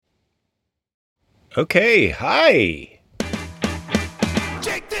Okay, hi.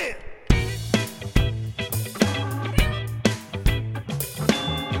 Jakethis!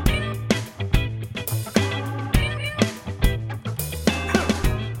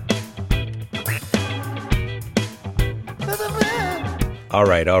 All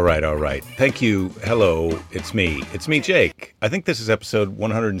right. Thank you. Hello, it's me. It's me, Jake. I think this is episode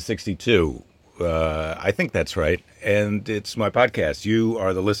 162. I think that's right. And it's my podcast. You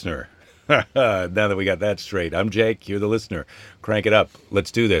are the listener. Now that we got that straight, I'm Jake. You're the listener. Crank it up.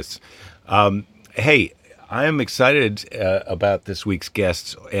 Let's do this. Hey, I am excited about this week's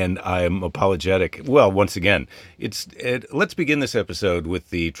guests, and I am apologetic. Well, once again, let's begin this episode with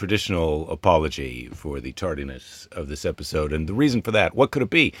the traditional apology for the tardiness of this episode. And the reason for that, what could it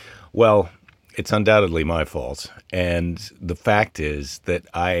be? Well, it's undoubtedly my fault. And the fact is that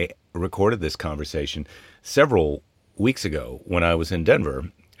I recorded this conversation several weeks ago when I was in Denver,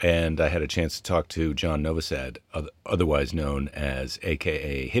 and I had a chance to talk to John Novosad, otherwise known as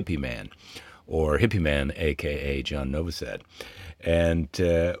a.k.a. Hippie Man, or Hippie Man, a.k.a. John Novosad. And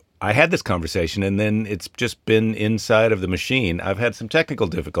I had this conversation, and then it's just been inside of the machine. I've had some technical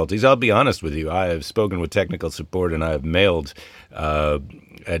difficulties. I'll be honest with you. I have spoken with technical support, and I have mailed a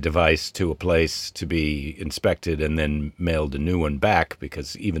device to a place to be inspected and then mailed a new one back,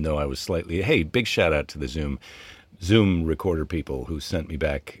 because even though I was hey, big shout out to the Zoom recorder people who sent me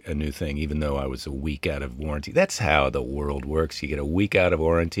back a new thing, even though I was a week out of warranty. That's how the world works. You get a week out of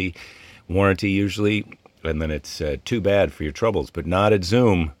warranty usually, and then it's too bad for your troubles, but not at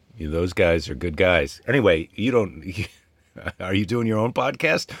Zoom. Those guys are good guys. Anyway, are you doing your own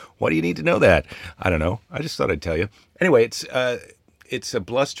podcast? Why do you need to know that? I don't know. I just thought I'd tell you. Anyway, it's a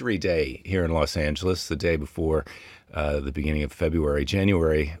blustery day here in Los Angeles, the day before the beginning of February.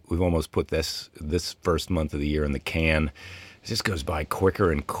 January, we've almost put this first month of the year in the can. It just goes by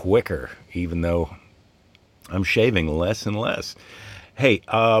quicker and quicker, even though I'm shaving less and less. Hey,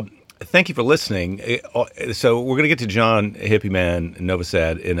 thank you for listening. So we're going to get to John Hippie Man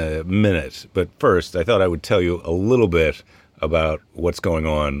Novosad in a minute. But first, I thought I would tell you a little bit about what's going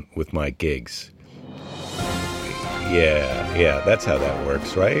on with my gigs. Yeah, that's how that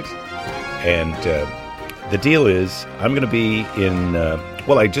works, right? And the deal is, I'm going to be in,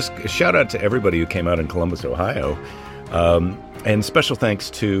 I just shout out to everybody who came out in Columbus, Ohio. And special thanks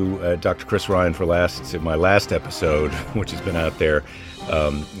to Dr. Chris Ryan for my last episode, which has been out there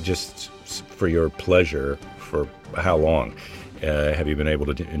just for your pleasure. For how long have you been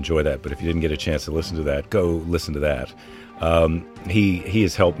able to enjoy that? But if you didn't get a chance to listen to that, go listen to that. He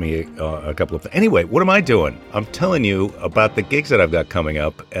has helped me a couple of things. Anyway, what am I doing? I'm telling you about the gigs that I've got coming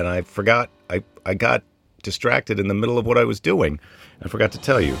up, and I forgot. I got distracted in the middle of what I was doing. I forgot to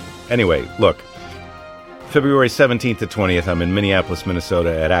tell you. Anyway, look. February 17th to 20th, I'm in Minneapolis,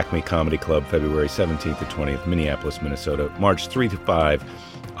 Minnesota at Acme Comedy Club. February 17th to 20th, Minneapolis, Minnesota. March 3 to 5,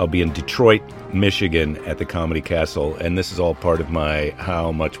 I'll be in Detroit, Michigan at the Comedy Castle. And this is all part of my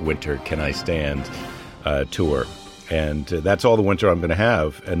How Much Winter Can I Stand tour. And that's all the winter I'm going to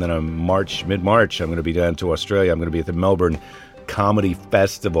have. And then mid-March, I'm going to be down to Australia. I'm going to be at the Melbourne Comedy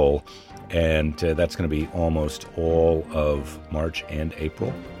Festival. And that's going to be almost all of March and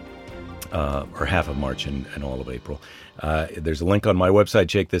April. Or half of March and all of April. There's a link on my website,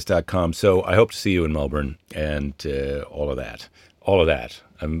 Jakethis.com. So I hope to see you in Melbourne and all of that.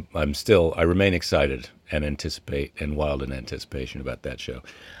 I remain excited and wild in anticipation about that show.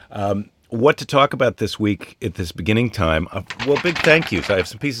 What to talk about this week at this beginning time? Big thank yous. I have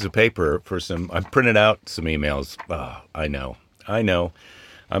some pieces of paper I've printed out some emails. I know.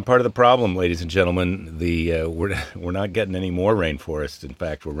 I'm part of the problem, ladies and gentlemen. We're not getting any more rainforests. In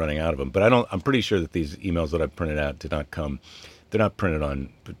fact, we're running out of them. But I'm pretty sure that these emails that I've printed out did not come. They're not printed on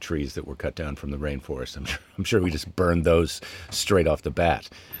trees that were cut down from the rainforest. I'm sure we just burned those straight off the bat.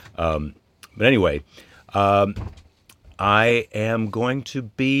 But anyway, I am going to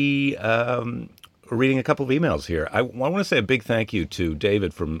be reading a couple of emails here. I want to say a big thank you to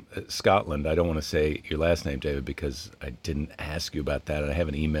David from Scotland. I don't want to say your last name, David, because I didn't ask you about that, and I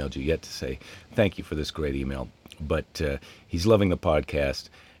haven't emailed you yet to say thank you for this great email. But he's loving the podcast,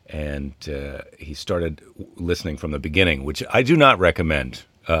 and he started listening from the beginning, which I do not recommend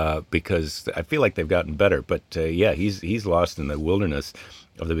because I feel like they've gotten better. But he's lost in the wilderness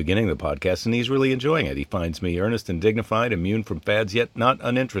of the beginning of the podcast, and he's really enjoying it. He finds me earnest and dignified, immune from fads, yet not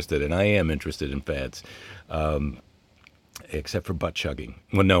uninterested, and I am interested in fads, except for butt chugging.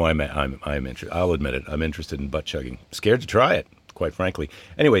 Well, no, I'm interested. I'll admit it. I'm interested in butt chugging. Scared to try it, quite frankly.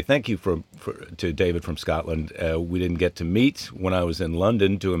 Anyway, thank you to David from Scotland. We didn't get to meet when I was in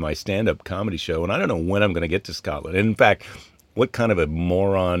London doing my stand-up comedy show, and I don't know when I'm going to get to Scotland. And in fact, what kind of a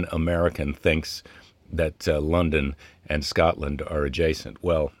moron American thinks that London and Scotland are adjacent?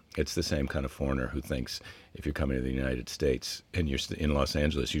 Well, it's the same kind of foreigner who thinks if you're coming to the United States and you're in Los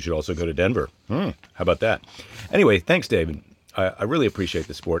Angeles, you should also go to Denver. How about that? Anyway, thanks, David. I really appreciate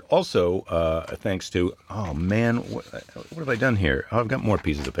the support. Also, thanks to, oh man, what have I done here? Oh, I've got more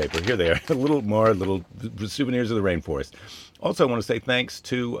pieces of paper. Here they are. little souvenirs of the rainforest. Also, I want to say thanks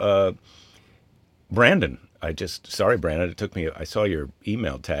to Brandon. Sorry, Brandon, it took me, I saw your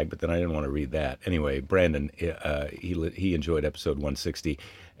email tag, but then I didn't want to read that. Anyway, Brandon, he enjoyed episode 160,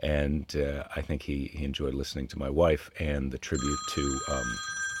 and I think he enjoyed listening to my wife and the tribute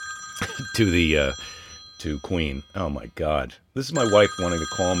to Queen. Oh my God. This is my wife wanting to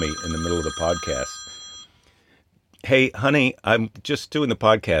call me in the middle of the podcast. Hey, honey, I'm just doing the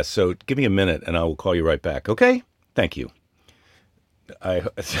podcast, so give me a minute and I will call you right back. Okay? Thank you.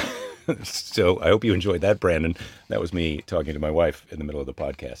 So I hope you enjoyed that, Brandon. That was me talking to my wife in the middle of the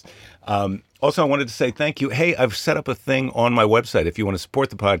podcast. Also, I wanted to say thank you. Hey, I've set up a thing on my website. If you want to support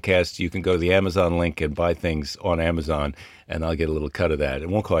the podcast, you can go to the Amazon link and buy things on Amazon, and I'll get a little cut of that. It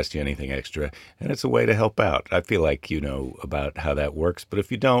won't cost you anything extra, and it's a way to help out. I feel like you know about how that works, but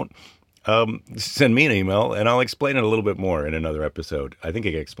if you don't, send me an email and I'll explain it a little bit more in another episode. I think I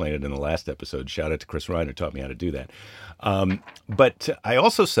explained it in the last episode. Shout out to Chris Reiner, taught me how to do that. But I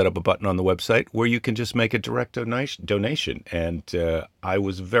also set up a button on the website where you can just make a direct donation. And I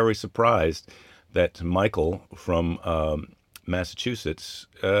was very surprised that Michael from Massachusetts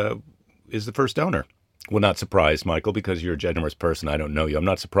is the first donor. Well, not surprised, Michael, because you're a generous person. I don't know you. I'm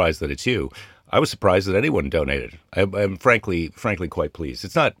not surprised that it's you. I was surprised that anyone donated. I'm frankly quite pleased.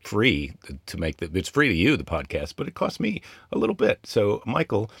 It's not free to make it's free to you, the podcast, but it costs me a little bit. So,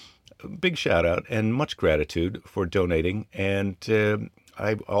 Michael, big shout out and much gratitude for donating. And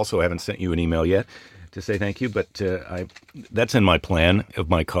I also haven't sent you an email yet to say thank you, but that's in my plan of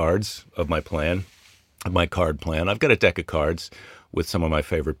my cards, of my card plan. I've got a deck of cards with some of my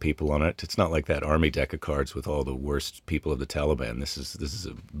favorite people on it. It's not like that army deck of cards with all the worst people of the Taliban. This is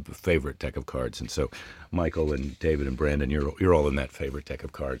a favorite deck of cards. And so Michael and David and Brandon, you're all in that favorite deck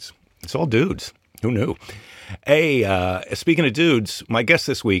of cards. It's all dudes. Who knew? Hey, speaking of dudes, my guest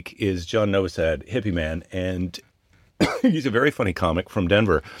this week is John Novosad, Hippie Man, and he's a very funny comic from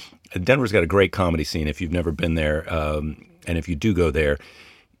Denver. Denver's got a great comedy scene if you've never been there. And if you do go there,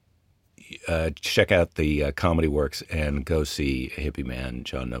 check out the Comedy Works and go see Hippie Man,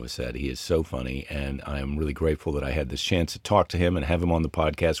 John Novosad. He is so funny, and I'm really grateful that I had this chance to talk to him and have him on the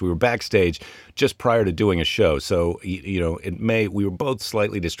podcast. We were backstage just prior to doing a show, so we were both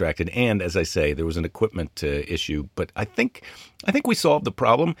slightly distracted, and as I say, there was an equipment issue, but I think we solved the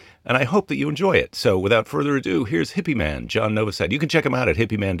problem, and I hope that you enjoy it. So without further ado, here's Hippie Man, John Novosad. You can check him out at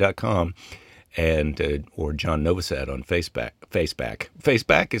hippieman.com. And or John Novosad on Facebook.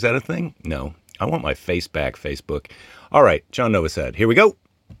 Facebook, is that a thing? No, I want my face back. Facebook. All right, John Novosad. Here we go.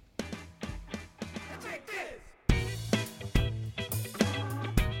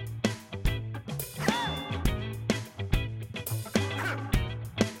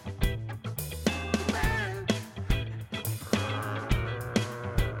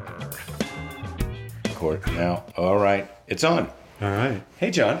 Record now. All right, it's on. All right.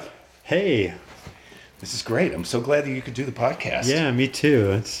 Hey, John. Hey. This is great. I'm so glad that you could do the podcast. Yeah, me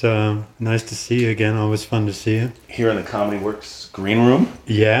too. It's nice to see you again. Always fun to see you. Here in the Comedy Works green room.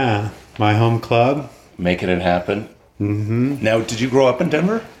 Yeah, my home club. Making it happen. Mm-hmm. Now, did you grow up in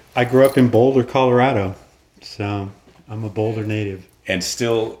Denver? I grew up in Boulder, Colorado. So I'm a Boulder native. And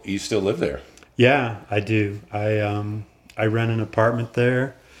you still live there? Yeah, I do. I rent an apartment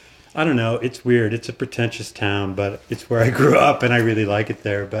there. I don't know. It's weird. It's a pretentious town, but it's where I grew up, and I really like it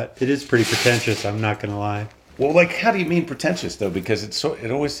there. But it is pretty pretentious. I'm not going to lie. Well, like, how do you mean pretentious, though? Because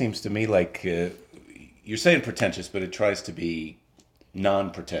it always seems to me like you're saying pretentious, but it tries to be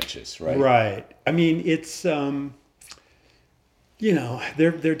non-pretentious, right? Right. I mean, it's they're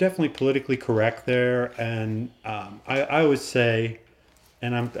definitely politically correct there, and I always say,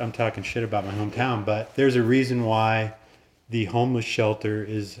 and I'm talking shit about my hometown, but there's a reason why the homeless shelter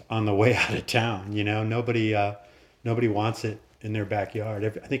is on the way out of town. You know, nobody wants it in their backyard.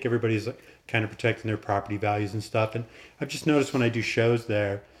 I think everybody's kind of protecting their property values and stuff. And I've just noticed when I do shows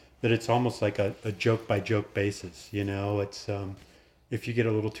there that it's almost like a joke by joke basis. You know, it's if you get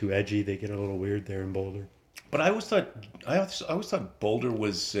a little too edgy, they get a little weird there in Boulder. But I always thought Boulder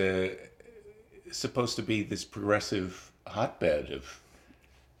was supposed to be this progressive hotbed of.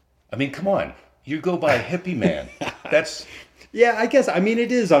 I mean, come on. You go by Hippie Man. That's... Yeah, I guess. I mean,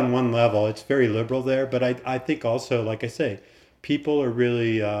 it is on one level. It's very liberal there. But I think also, like I say, people are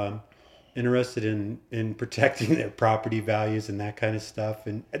really interested in protecting their property values and that kind of stuff.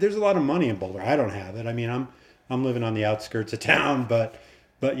 And there's a lot of money in Boulder. I don't have it. I mean, I'm living on the outskirts of town, but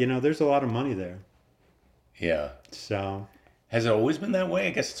there's a lot of money there. Yeah. So Has it always been that way?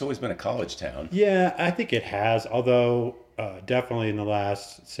 I guess it's always been a college town. yeah, I think it has. Although definitely in the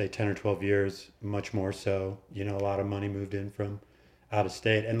last say 10 or 12 years, much more so. A lot of money moved in from out of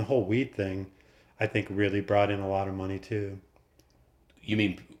state, and the whole weed thing, I think, really brought in a lot of money too. You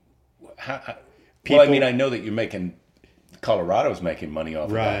mean, People, I mean, I know that you're making, Colorado's making money off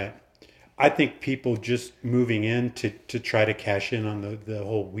of that. right. I think people just moving in to try to cash in on the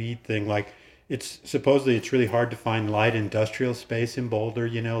whole weed thing. Like it's really hard to find light industrial space in Boulder,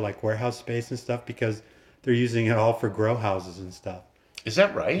 like warehouse space and stuff because they're using it all for grow houses and stuff. Is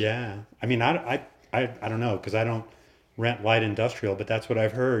that right? Yeah. I mean, I don't know because I don't rent light industrial, but that's what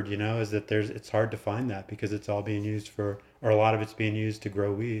I've heard, is that it's hard to find that because it's all being used or a lot of it's being used to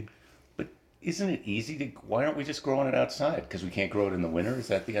grow weed. But isn't it easy to, why aren't we just growing it outside? Because we can't grow it in the winter? Is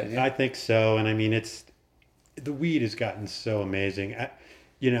that the idea? I think so. And I mean, the weed has gotten so amazing.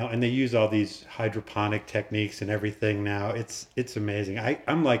 And they use all these hydroponic techniques and everything now. It's amazing.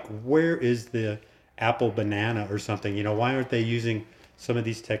 I'm like, where is the apple banana or something? Why aren't they using some of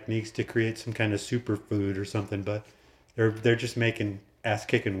these techniques to create some kind of superfood or something? But they're just making ass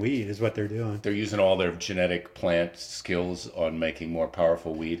kicking weed is what they're doing. They're using all their genetic plant skills on making more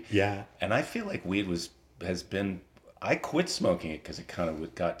powerful weed. Yeah. And I feel like weed has been, I quit smoking it because it kind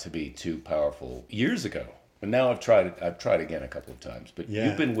of got to be too powerful years ago. But now I've tried it. I've tried again a couple of times. But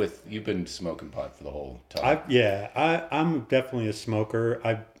Yeah. you've been smoking pot for the whole time. I'm definitely a smoker.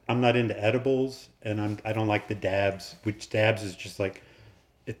 I'm not into edibles, and I don't like the dabs. Which dabs is just like,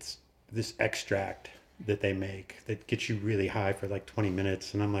 it's this extract that they make that gets you really high for like 20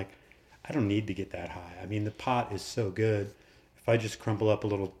 minutes, and I'm like, I don't need to get that high. I mean, the pot is so good. If I just crumple up a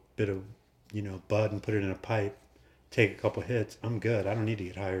little bit of bud and put it in a pipe, take a couple hits, I'm good. I don't need to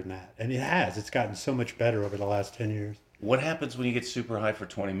get higher than that. And it's gotten so much better over the last 10 years. What happens when you get super high for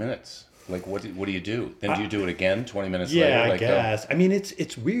 20 minutes? Like, what do you do? Then do you do it again 20 minutes later? Yeah, I Like, guess. I mean,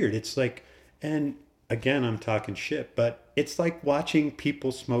 it's weird. It's like, and again, I'm talking shit, but it's like watching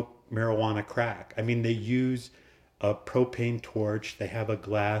people smoke marijuana crack. I mean, they use a propane torch. They have a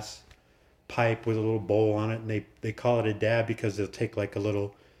glass pipe with a little bowl on it, and they call it a dab because they'll take like a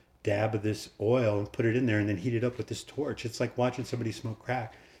little dab of this oil and put it in there and then heat it up with this torch. It's like watching somebody smoke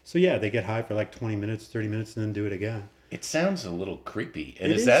crack. So yeah, they get high for like 20 minutes, 30 minutes, and then do it again. it sounds a little creepy.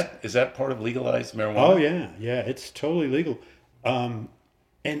 And It is that part of legalized marijuana? Oh yeah, it's totally legal.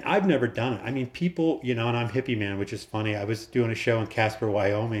 And I've never done it. I mean, people, and I'm Hippie Man, which is funny. I was doing a show in Casper,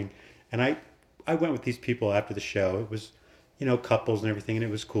 Wyoming, and I went with these people after the show. It was, couples and everything, and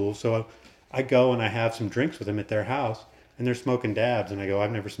it was cool. So I go and I have some drinks with them at their house, and they're smoking dabs, and I go,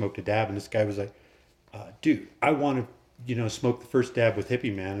 I've never smoked a dab, and this guy was like, dude, I want to, smoke the first dab with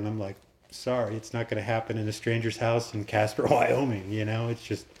Hippie Man, and I'm like, sorry, it's not going to happen in a stranger's house in Casper, Wyoming. It's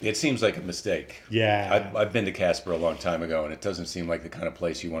just. It seems like a mistake. Yeah. I've been to Casper a long time ago, and it doesn't seem like the kind of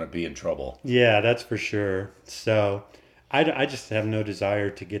place you want to be in trouble. Yeah, that's for sure. So I just have no desire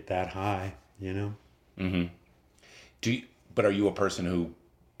to get that high, Mm-hmm. But are you a person who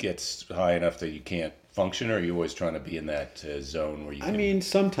gets high enough that you can't function, or are you always trying to be in that zone where you can... I mean,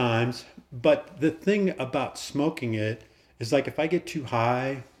 sometimes, but the thing about smoking it is like if I get too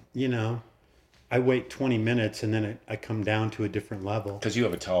high, I wait 20 minutes and then I come down to a different level. Because you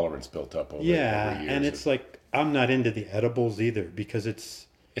have a tolerance built up over years. And it's like, I'm not into the edibles either because it's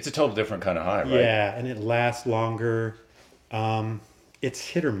a total different kind of high, right? Yeah, and it lasts longer. It's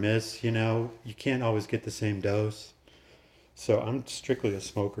hit or miss, you can't always get the same dose. So I'm strictly a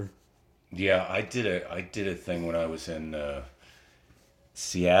smoker. Yeah, I did a thing when I was in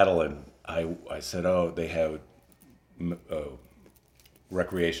Seattle, and I said, oh, they have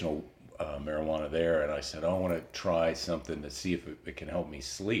recreational marijuana there, and I said, oh, I want to try something to see if it can help me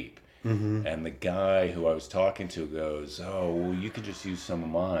sleep. Mm-hmm. And the guy who I was talking to goes, oh, well, you could just use some of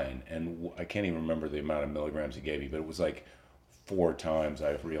mine. And I can't even remember the amount of milligrams he gave me, but it was like 4 times.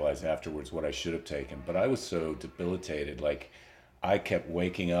 I realized afterwards what I should have taken. But I was so debilitated, like I kept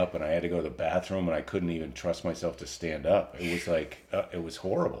waking up and I had to go to the bathroom and I couldn't even trust myself to stand up. It was like, it was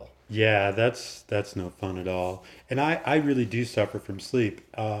horrible. Yeah, that's no fun at all. And I really do suffer from sleep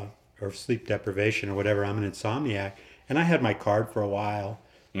or sleep deprivation or whatever. I'm an insomniac. And I had my card for a while.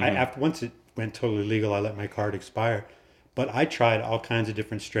 Mm-hmm. Once it went totally legal, I let my card expire. But I tried all kinds of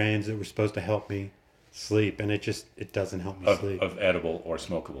different strains that were supposed to help me sleep, and it doesn't help me sleep. Of edible or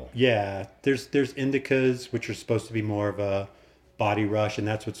smokable. Yeah, there's indicas, which are supposed to be more of a body rush, and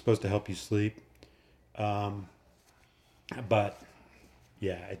that's what's supposed to help you sleep. But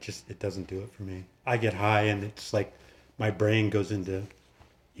yeah, it doesn't do it for me. I get high and it's like my brain goes into,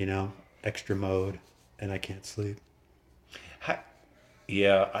 extra mode and I can't sleep.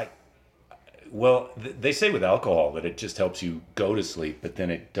 Yeah, they say with alcohol that it just helps you go to sleep, but then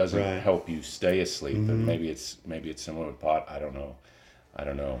it doesn't Right. help you stay asleep. And maybe it's similar with pot. I don't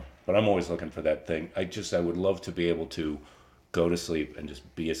know. But I'm always looking for that thing. I would love to be able to go to sleep and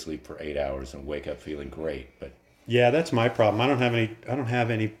just be asleep for 8 hours and wake up feeling great. But Yeah, that's my problem. I don't have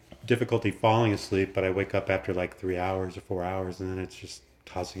any difficulty falling asleep, but I wake up after like 3 hours or 4 hours, and then it's just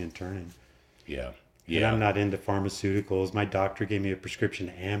tossing and turning. yeah, And I'm yeah. not into pharmaceuticals. My doctor gave me a prescription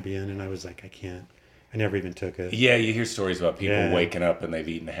to Ambien, and I was like, I can't. I never even took it. Yeah, you hear stories about people Yeah. waking up and they've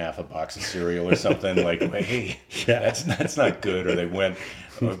eaten half a box of cereal or something. Like, hey, Yeah. that's not good. Or they went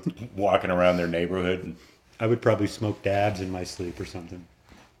walking around their neighborhood. And I would probably smoke dabs in my sleep or something.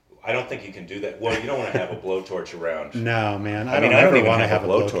 I don't think you can do that. Well, you don't want to have a blowtorch around. No, man. I don't ever even want to have a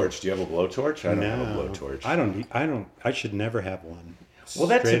blowtorch. blowtorch. Do you have a blowtorch? I don't have a No, blowtorch. I don't. I should never have one. Well,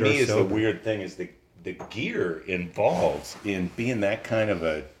 that to Straight or me is the sober. weird thing is the gear involved in being that kind of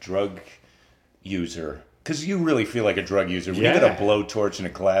a drug user. Because you really feel like a drug user. When you got Yeah. a blowtorch and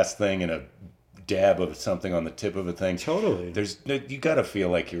a glass thing and a dab of something on the tip of a thing. Totally. You got to feel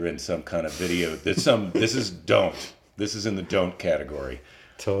like you're in some kind of video. This is don't. This is in the don't category.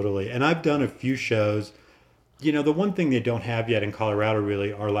 Totally. And I've done a few shows. The one thing they don't have yet in Colorado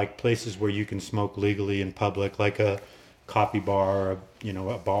really are like places where you can smoke legally in public, like a coffee bar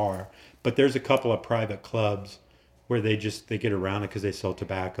or, a bar. But there's a couple of private clubs where they get around it because they sell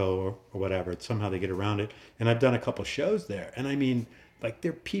tobacco or whatever. Somehow they get around it. And I've done a couple shows there. And I mean, like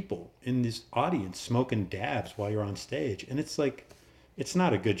there are people in this audience smoking dabs while you're on stage. And it's like, it's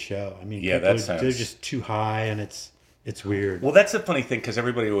not a good show. I mean, Yeah, they're just too high and it's weird. Well, that's the funny thing because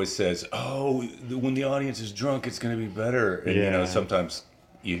everybody always says, "Oh, when the audience is drunk, it's going to be better." And Yeah. sometimes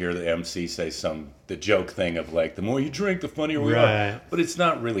you hear the MC say the joke thing of like, "The more you drink, the funnier we Right. are." But it's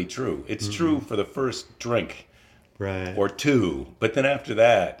not really true. It's true for the first drink Right. or two, but then after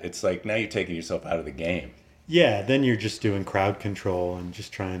that, it's like now you're taking yourself out of the game. Yeah, then you're just doing crowd control and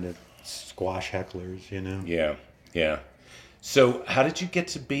just trying to squash hecklers, Yeah, yeah. So, how did you get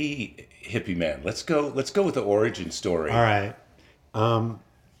to be Hippie Man? Let's go with the origin story. All right.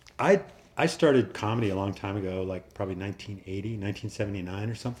 I started comedy a long time ago, like probably 1980, 1979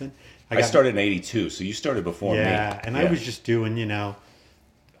 or something. I started in '82, so you started before me. Yeah, and I was just doing,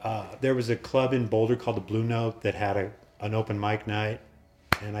 there was a club in Boulder called the Blue Note that had an open mic night,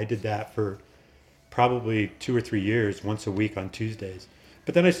 and I did that for probably 2 or 3 years, once a week on Tuesdays.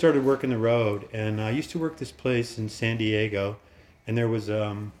 But then I started working the road, and I used to work this place in San Diego, and there was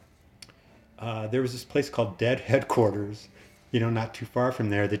this place called Dead Headquarters, not too far from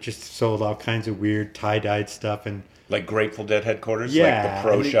there, that just sold all kinds of weird tie-dyed stuff and Like Grateful Dead headquarters, Yeah, like the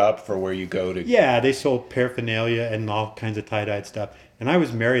pro and shop for where you go to. yeah, they sold paraphernalia and all kinds of tie-dyed stuff. And I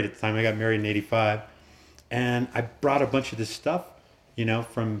was married at the time. I got married in '85, and I brought a bunch of this stuff,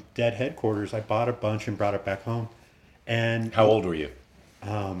 from Dead Headquarters. I bought a bunch and brought it back home. And How old were you?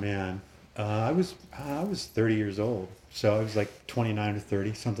 oh man, I was 30 years old, so I was like 29 or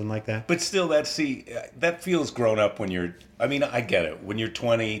 30, something like that. But still, that feels grown up when you're. I mean, I get it. When you're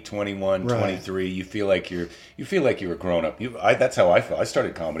 20, 21, Right. 23, you feel like you were grown up. That's how I felt. I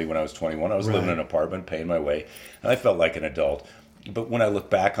started comedy when I was 21. I was living in Right. an apartment, paying my way, and I felt like an adult. But when I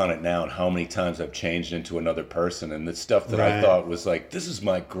look back on it now and how many times I've changed into another person and the stuff that I Right. thought was like, this is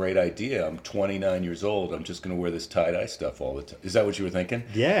my great idea. I'm 29 years old. I'm just going to wear this tie-dye stuff all the time. Is that what you were thinking?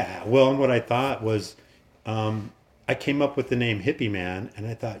 Yeah, well, and what I thought was, I came up with the name Hippie Man, and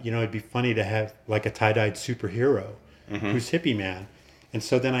I thought, it'd be funny to have like a tie-dyed superhero who's Hippie Man. And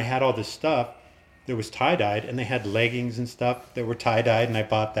so then I had all this stuff that was tie-dyed, and they had leggings and stuff that were tie-dyed, and I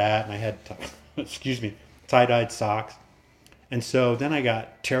bought that, and I had, tie-dyed socks. And so then I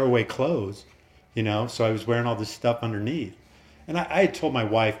got tearaway clothes, so I was wearing all this stuff underneath. And I had told my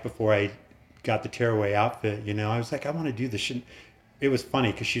wife before I got the tearaway outfit, I was like, I want to do this shit. It was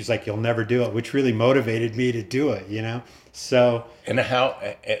funny because she's like, you'll never do it, which really motivated me to do it, So, And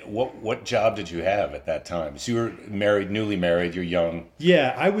what job did you have at that time? So you were newly married, you're young.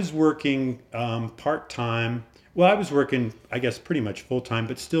 yeah, I was working part-time. Well, I was working, I guess, pretty much full-time,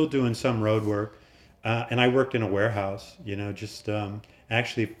 but still doing some road work. And I worked in a warehouse, just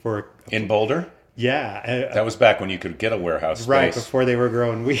actually for... In Boulder? Yeah. That was back when you could get a warehouse space. Right, before they were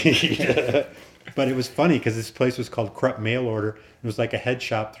growing weed. But it was funny because this place was called Krupp Mail Order. It was like a head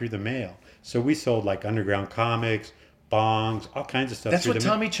shop through the mail. So we sold like underground comics, bongs, all kinds of stuff. That's through what the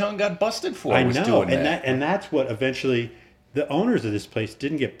mail. Tommy Chung got busted for. I was know, doing and that's what eventually the owners of this place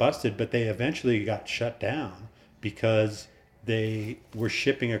didn't get busted, but they eventually got shut down because they were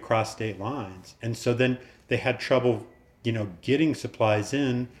shipping across state lines. And so then they had trouble, getting supplies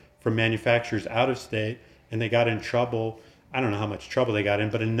in from manufacturers out of state, and they got in trouble. I don't know how much trouble they got in,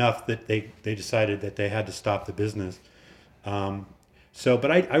 but enough that they decided that they had to stop the business.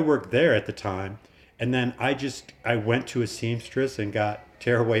 But I worked there at the time, and then I went to a seamstress and got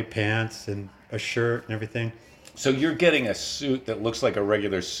tearaway pants and a shirt and everything. So you're getting a suit that looks like a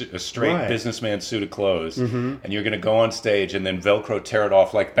regular suit, a straight Right. businessman suit of clothes, and you're going to go on stage and then Velcro tear it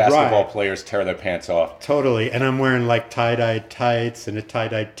off like basketball Right. players tear their pants off. Totally. And I'm wearing like tie-dyed tights and a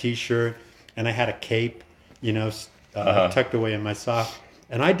tie-dyed t-shirt, and I had a cape, tucked away in my sock.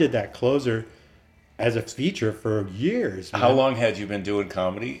 And I did that closer as a feature for years. How man. long had you been doing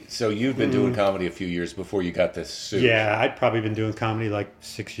comedy? So you've been doing comedy a few years before you got this suit. Yeah, I'd probably been doing comedy like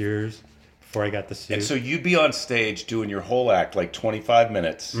 6 years before I got the suit. And so you'd be on stage doing your whole act, like 25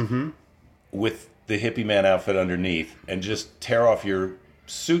 minutes, with the Hippie Man outfit underneath, and just tear off your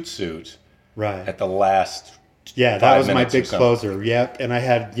suit right. at the last Yeah, that 5 was my minutes or big something. closer. Yep. And I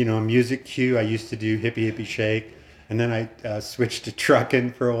had, a music cue. I used to do Hippie Hippie Shake. And then I switched to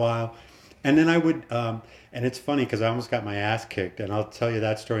trucking for a while. And then I would, and it's funny because I almost got my ass kicked. And I'll tell you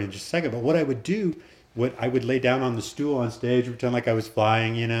that story in just a second. But what I would do, I would lay down on the stool on stage, pretend like I was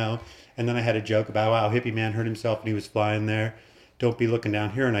flying, And then I had a joke about, wow, Hippie Man hurt himself and he was flying there. Don't be looking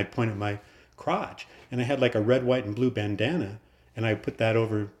down here. And I'd point at my crotch. And I had like a red, white, and blue bandana. And I put that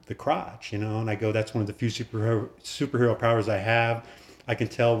over the crotch, and I go, that's one of the few superhero powers I have. I can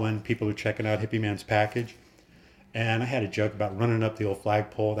tell when people are checking out Hippie Man's package. And I had a joke about running up the old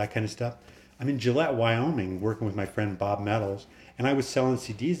flagpole, that kind of stuff. I'm in Gillette, Wyoming, working with my friend Bob Metals. And I was selling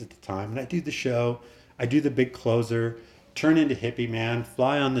CDs at the time. And I do the show. I do the big closer, turn into Hippie Man,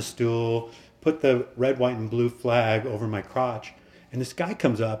 fly on the stool, put the red, white, and blue flag over my crotch. And this guy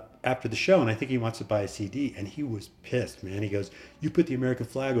comes up after the show, and I think he wants to buy a CD, and he was pissed, man. He goes, "You put the American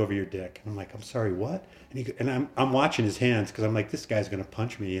flag over your dick." And I'm like, "I'm sorry, what?" And I'm watching his hands because I'm like, this guy's gonna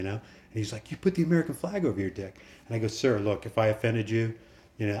punch me, And he's like, "You put the American flag over your dick." And I go, "Sir, look, if I offended you,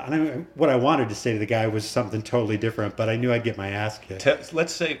 And what I wanted to say to the guy was something totally different, but I knew I'd get my ass kicked.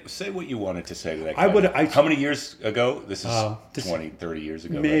 Let's say what you wanted to say to that guy. I How many years ago? This is this- 20, 30 years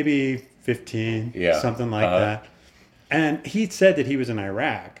ago. Maybe 15, Yeah. something like that. And he said that he was in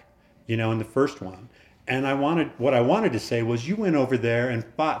Iraq, in the first one. And what I wanted to say was, you went over there and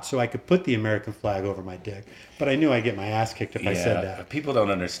fought so I could put the American flag over my dick. But I knew I'd get my ass kicked if I said that. People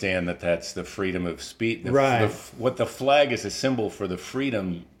don't understand that that's the freedom of speech. Right. What the flag is a symbol for the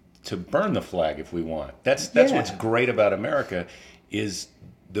freedom to burn the flag if we want. That's Yeah. what's great about America is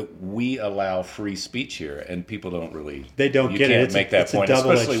that we allow free speech here, and people don't really. They don't you get it. can't It's make a- that it's a point,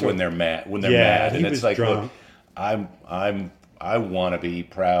 double-edged especially sword. when they're mad. When they're Yeah, mad, he and it's was like, drunk. look, I want to be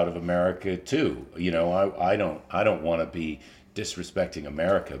proud of America too. I don't want to be disrespecting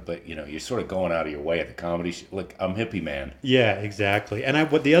America, but you're sort of going out of your way at the comedy. Look, I'm Hippie Man. Yeah, exactly. And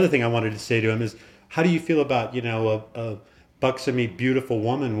the other thing I wanted to say to him is, how do you feel about, a buxomy, beautiful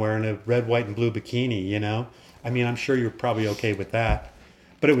woman wearing a red, white, and blue bikini, I mean, I'm sure you're probably okay with that.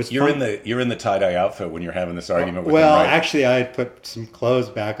 But it was You're fun. in the tie-dye outfit when you're having this argument with Well, him, right? actually, I had put some clothes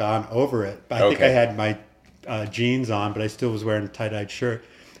back on over it. I think I Okay. had my jeans on, but I still was wearing a tie-dyed shirt.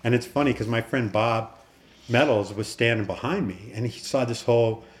 And it's funny because my friend Bob Metals was standing behind me, and he saw this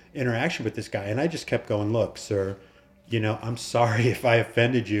whole interaction with this guy. And I just kept going, "Look, sir, I'm sorry if I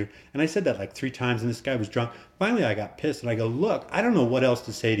offended you." And I said that like 3 times, and this guy was drunk. Finally, I got pissed, and I go, "Look, I don't know what else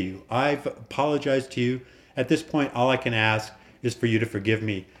to say to you. I've apologized to you. At this point, all I can ask is for you to forgive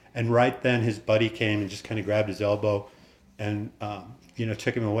me." And right then, his buddy came and just kind of grabbed his elbow and,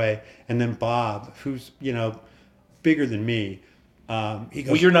 took him away. And then Bob, who's, bigger than me, he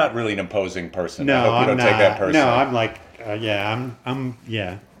goes, Well, you're not really an imposing person. "No, I hope you I'm don't not. take that personally. No, I'm like,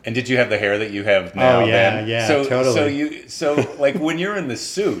 yeah. And did you have the hair that you have now? Oh, yeah, then? yeah, so, totally. So like when you're in the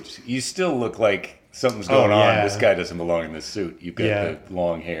suit, you still look like something's going on. yeah. This guy doesn't belong in this suit. You've got Yeah. the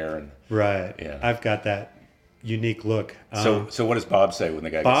long hair and Right. Yeah. I've got that unique look. so what does Bob say when the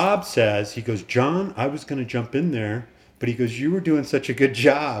guy Bob says, he goes, "John, I was going to jump in there, but he goes, you were doing such a good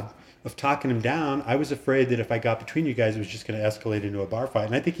job of talking him down. I was afraid that if I got between you guys, it was just going to escalate into a bar fight."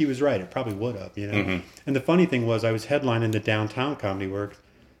 And I think he was right. It probably would have, And the funny thing was, I was headlining the Downtown Comedy Works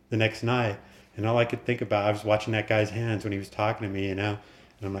the next night, and all I could think about, I was watching that guy's hands when he was talking to me, and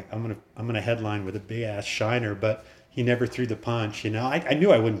I'm like, I'm gonna headline with a big ass shiner, but he never threw the punch. I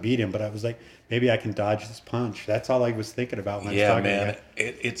knew I wouldn't beat him, but I was like, maybe I can dodge this punch. That's all I was thinking about when I was Yeah, talking man, about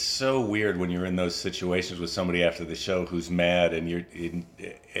it. it's so weird when you're in those situations with somebody after the show who's mad, and you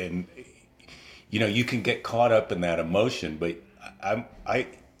can get caught up in that emotion. But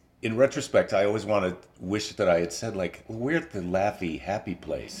in retrospect, I always want to wish that I had said, like, well, we're at the laughy, happy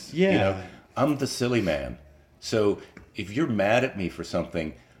place. Yeah. You know, I'm the silly man. So if you're mad at me for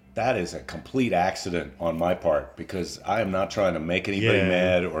something, that is a complete accident on my part because I am not trying to make anybody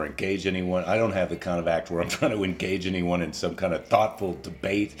mad or engage anyone. I don't have the kind of act where I'm trying to engage anyone in some kind of thoughtful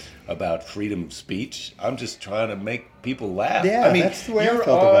debate about freedom of speech. I'm just trying to make people laugh. Yeah, I mean, that's the way I you're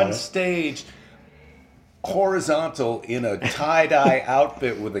felt about on it. stage horizontal in a tie-dye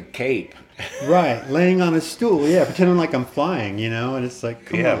outfit with a cape. Right, laying on a stool, pretending like I'm flying, and it's like,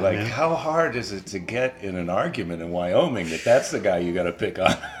 come on, like man. how hard is it to get in an argument in Wyoming that's the guy you got to pick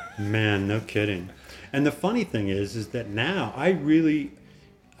on? Man, no kidding. And the funny thing is that now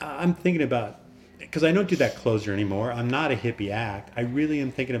I'm thinking about, because I don't do that closer anymore. I'm not a hippie act. I really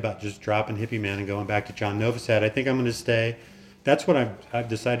am thinking about just dropping Hippie Man and going back to John Novosad. I think I'm going to stay. That's what I've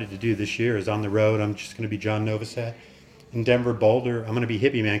decided to do this year is on the road. I'm just going to be John Novosad. In Denver, Boulder, I'm going to be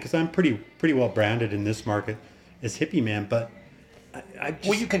Hippie Man because I'm pretty well branded in this market as Hippie Man. But I just,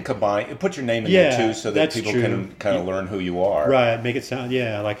 well, you can put your name in there too, so that people true. can kind of learn who you are. Right, make it sound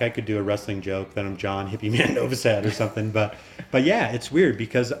like I could do a wrestling joke that I'm John Hippie Man Novosad or something. But yeah, it's weird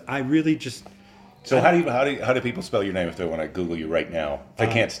because I really just. So how do people spell your name if they want to Google you right now? If they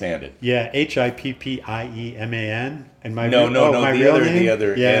can't stand it. Yeah, Hippieman, and my No, my real name? the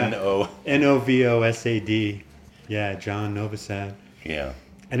other N-O. Novosad. Yeah, John Novosad. Yeah.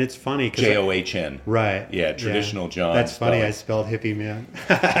 And it's funny because John. Right. Yeah, traditional John. That's funny. spelling. I spelled Hippie Man.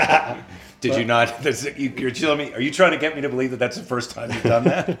 Did you not? You're telling me? Are you trying to get me to believe that that's the first time you've done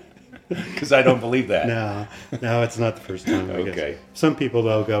that? Because I don't believe that. No, it's not the first time. I guess. Okay. Some people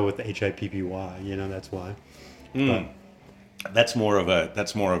they'll go with the Hippy. That's why. But, That's more of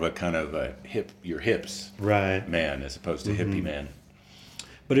a kind of a your hips right man as opposed to hippie man.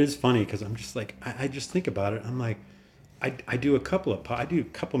 But it is funny because I'm just like I just think about it. I'm like I do a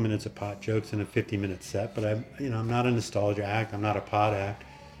couple minutes of pot jokes in a 50-minute set, but I'm not a nostalgia act. I'm not a pot act.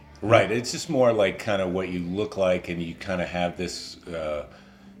 Right. It's just more like kind of what you look like, and you kind of have this.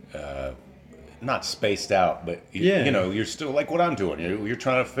 Not spaced out, but you're still like what I'm doing. We're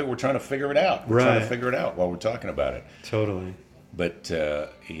trying to figure it out. We're trying to figure it out while we're talking about it. Totally. But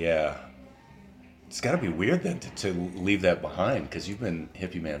it's got to be weird then to leave that behind because you've been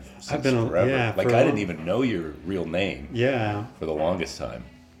Hippie Man since forever. Yeah, like I didn't even know your real name. Yeah. For the longest time.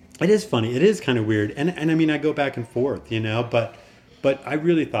 It is funny. It is kind of weird, and I mean I go back and forth, but I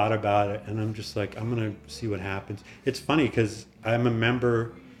really thought about it, and I'm just like I'm gonna see what happens. It's funny because I'm a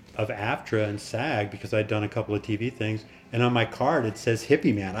member of AFTRA and SAG because I'd done a couple of TV things, and on my card it says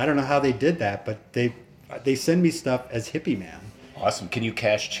Hippie Man. I don't know how they did that, but they send me stuff as Hippie Man. Awesome. Can you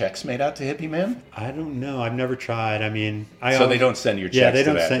cash checks made out to Hippie Man? I don't know. I've never tried. I mean, they don't send your checks they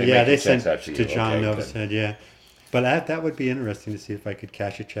don't to that. Send, they send out to John Novosad. Yeah, but that would be interesting to see if I could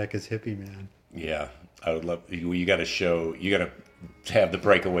cash a check as Hippie Man. Yeah, I would love. You got to have the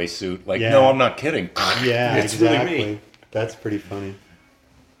breakaway suit. Like, no, I'm not kidding. Yeah, it's exactly. really me. That's pretty funny.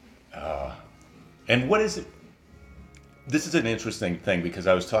 And what is it? This is an interesting thing because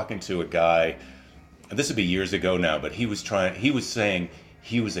I was talking to a guy, and this would be years ago now, but he was saying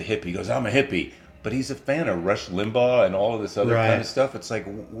he was a hippie. He goes, I'm a hippie, but he's a fan of Rush Limbaugh and all of this other kind of stuff. It's like,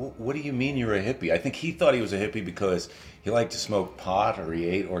 what do you mean you're a hippie? I think he thought he was a hippie because he liked to smoke pot or he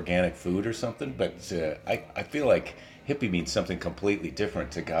ate organic food or something, but I feel like hippie means something completely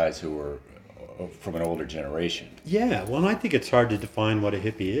different to guys who are from an older generation. Yeah, well, and I think it's hard to define what a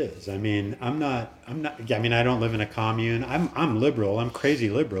hippie is. I mean, I'm not. I mean, I don't live in a commune. I'm liberal. I'm crazy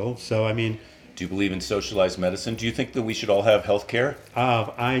liberal. So I mean, do you believe in socialized medicine? Do you think that we should all have health care?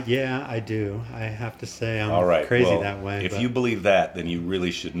 I do. I have to say I'm crazy that way. If you believe that, then you really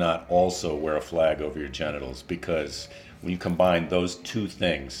should not also wear a flag over your genitals because when you combine those two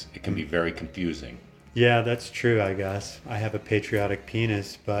things, it can be very confusing. Yeah, that's true. I guess I have a patriotic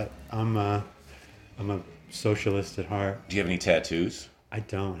penis, but I'm a socialist at heart. Do you have any tattoos? I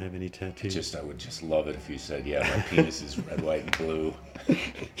don't have any tattoos. I would just love it if you said, yeah, my penis is red, white, and blue.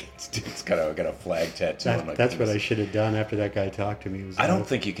 It's got a flag tattoo on my penis. That's what I should have done after that guy talked to me. I don't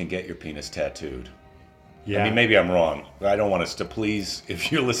think you can get your penis tattooed. Yeah. I mean, maybe I'm wrong. I don't want us to please,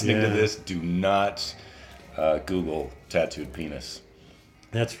 if you're listening to this, do not Google tattooed penis.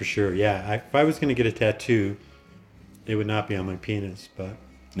 That's for sure, yeah. If I was going to get a tattoo, it would not be on my penis, but...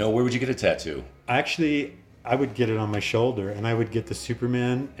 No, where would you get a tattoo? Actually, I would get it on my shoulder, and I would get the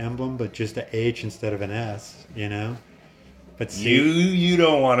Superman emblem, but just a H instead of an S, But see, you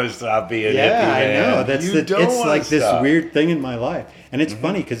don't want to stop being hippie, man. I know. It's like this stop. weird thing in my life. And it's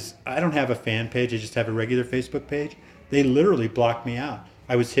funny because I don't have a fan page. I just have a regular Facebook page. They literally blocked me out.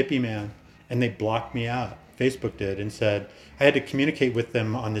 I was Hippie Man, and they blocked me out. Facebook did, and said I had to communicate with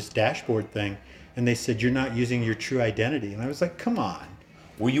them on this dashboard thing, and they said you're not using your true identity, and I was like, come on.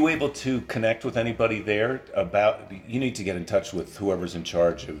 Were you able to connect with anybody there about? You need to get in touch with whoever's in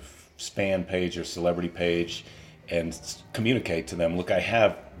charge of Span page or Celebrity page, and communicate to them. Look,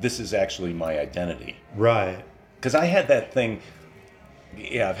 this is actually my identity. Right. Because I had that thing.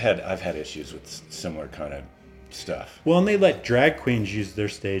 Yeah, I've had issues with similar kind of stuff. Well, and they let drag queens use their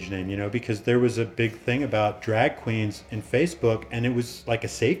stage name, because there was a big thing about drag queens in Facebook, and it was like a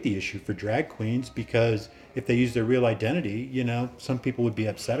safety issue for drag queens because if they use their real identity, some people would be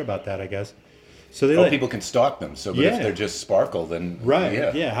upset about that, I guess. So people can stalk them. So, but if they're just Sparkle, then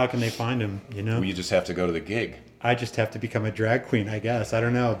right, yeah. How can they find them? Well, you just have to go to the gig. I just have to become a drag queen, I guess. I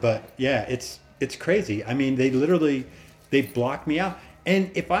don't know, but yeah, it's crazy. I mean, they blocked me out.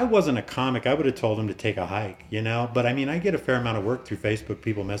 And if I wasn't a comic, I would have told them to take a hike, But I mean, I get a fair amount of work through Facebook.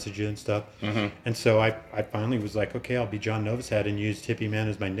 People message you and stuff. Mm-hmm. And so I finally was like, okay, I'll be John Novosad, and used Hippie Man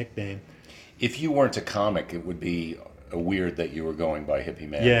as my nickname. If you weren't a comic, it would be weird that you were going by Hippie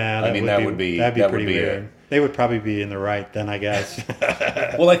Man. Yeah, that would be pretty weird. They would probably be in the right then, I guess.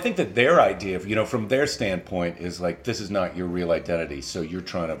 Well, I think that their idea, from their standpoint, is like, this is not your real identity. So you're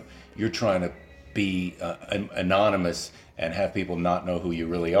trying to be anonymous and have people not know who you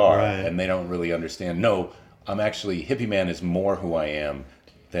really are, right. And they don't really understand. No, I'm actually Hippie Man is more who I am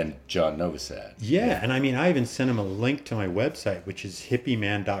than John Novosad. Yeah, and I mean, I even sent him a link to my website, which is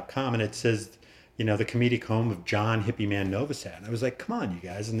hippieman.com, and it says, the comedic home of John Hippie Man Novosad. And I was like, come on, you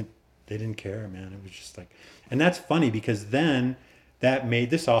guys, and they didn't care, man. It was just like, and that's funny because then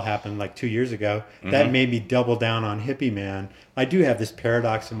this all happened like 2 years ago. Mm-hmm. That made me double down on Hippie Man. I do have this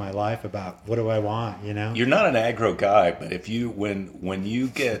paradox in my life about what do I want, You're not an aggro guy, but if when you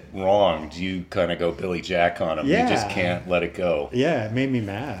get wronged, you kind of go Billy Jack on him. Yeah. You just can't let it go. Yeah, it made me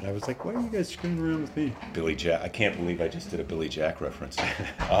mad. I was like, why are you guys screwing around with me? Billy Jack. I can't believe I just did a Billy Jack reference.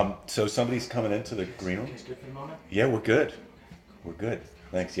 So somebody's coming into the green room? Yeah, we're good. We're good.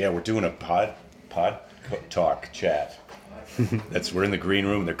 Thanks. Yeah, we're doing a pod talk chat. We're in the green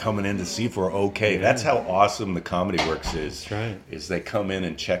room. They're coming in to see if we're okay. Yeah. That's how awesome the Comedy Works is. That's right. Is they come in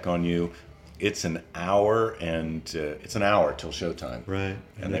and check on you. It's an hour till showtime. Right.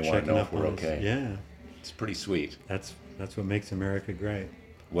 And they want to know if we're okay. Yeah. It's pretty sweet. That's what makes America great.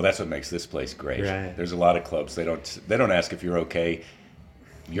 Well, that's what makes this place great. Right. There's a lot of clubs. They don't ask if you're okay.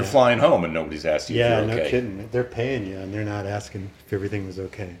 You're flying home and nobody's asked you if you're okay. Yeah, no kidding. They're paying you and they're not asking if everything was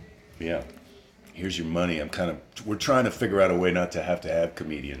okay. Yeah. Here's your money. We're trying to figure out a way not to have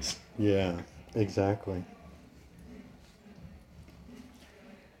comedians. Yeah, exactly.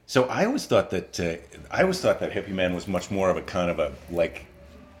 So I always thought that Hippie Man was much more of a kind of a like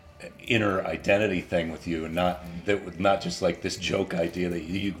inner identity thing with you, and not just like this joke idea that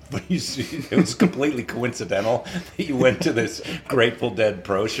you it was completely coincidental that you went to this Grateful Dead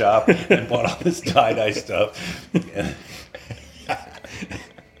pro shop and bought all this tie-dye stuff.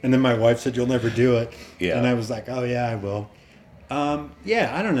 And then my wife said, you'll never do it. Yeah. And I was like, oh, yeah, I will. I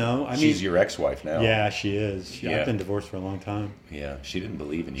don't know. She's your ex-wife now. Yeah, she is. Yeah. I've been divorced for a long time. Yeah, she didn't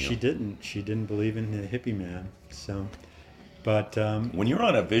believe in you. She didn't believe in the Hippie Man. So, but... when you're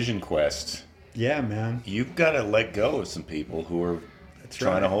on a vision quest... Yeah, man. You've got to let go of some people who are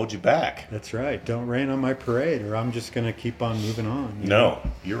trying right. to hold you back. That's right. Don't rain on my parade or I'm just going to keep on moving on. No,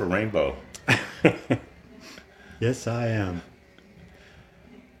 you're a rainbow. Yes, I am.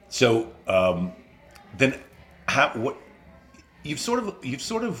 So, then, you've sort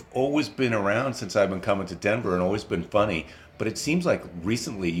of always been around since I've been coming to Denver and always been funny, but it seems like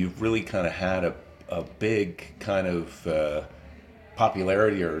recently you've really kind of had a big kind of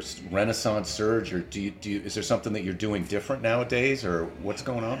popularity or renaissance surge, or is there something that you're doing different nowadays, or what's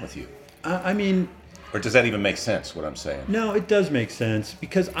going on with you? Or does that even make sense, what I'm saying? No, it does make sense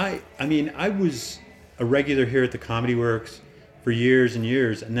because I was a regular here at the Comedy Works for years and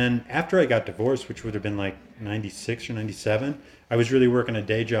years. And then after I got divorced, which would have been like 96 or 97, I was really working a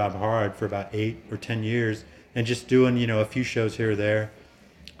day job hard for about 8 or 10 years and just doing, a few shows here or there.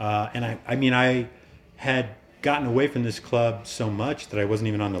 And I had gotten away from this club so much that I wasn't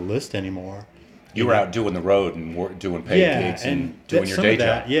even on the list anymore. You were out doing the road and doing paid gigs and doing your day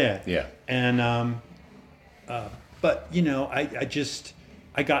job. Yeah. Yeah. And, but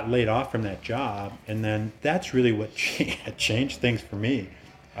I got laid off from that job, and then that's really what changed things for me,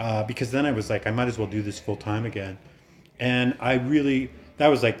 because then I was like, I might as well do this full time again, and that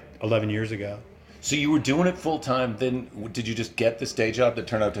was like 11 years ago. So you were doing it full time. Then did you just get this day job that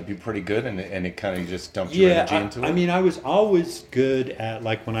turned out to be pretty good, and it kind of just dumped your energy into it? I was always good at,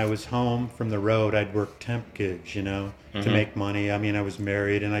 like, when I was home from the road, I'd work temp gigs, to make money. I was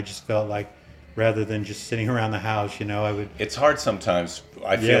married, and I just felt like rather than just sitting around the house. I would. It's hard sometimes.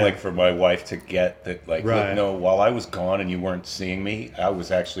 I feel Yeah. like for my wife to get that, like, Right. look, no, while I was gone and you weren't seeing me, I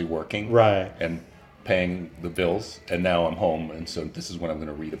was actually working, Right. and paying the bills, and now I'm home, and so this is when I'm going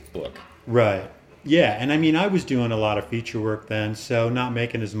to read a book. Right. Yeah, and I mean, I was doing a lot of feature work then, so not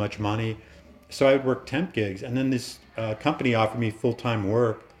making as much money. So I would work temp gigs, and then this company offered me full-time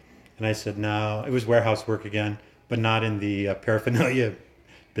work, and I said no. It was warehouse work again, but not in the paraphernalia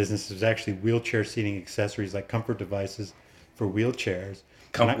business. It was actually wheelchair seating accessories, like comfort devices for wheelchairs.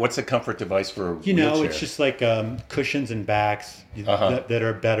 What's a comfort device for a You know, wheelchair? it's just like cushions and backs that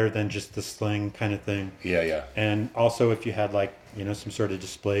are better than just the sling kind of thing. Yeah, yeah. And also, if you had like some sort of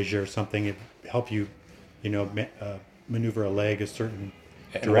dysplasia or something, it help you, maneuver a leg a certain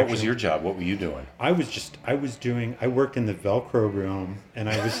And direction. what was your job? What were you doing? I worked in the Velcro room, and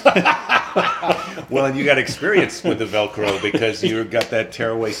I was Well, and you got experience with the Velcro because you got that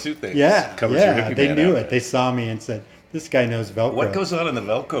tearaway suit that covers your hippie they man knew outfit. it. They saw me and said, "This guy knows Velcro." What goes on in the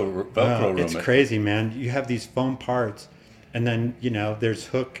Velcro room? It's crazy, man. You have these foam parts, and then there's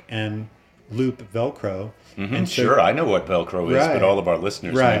hook and loop Velcro. And so, Sure, I know what Velcro is, Right. but all of our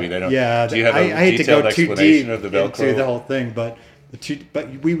listeners right? maybe they don't. Yeah, Do you have I a hate to go detailed too explanation deep of the Velcro? into the whole thing, but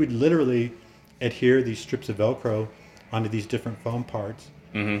we would literally adhere these strips of Velcro onto these different foam parts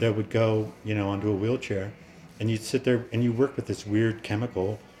that would go, onto a wheelchair, and you'd sit there and you work with this weird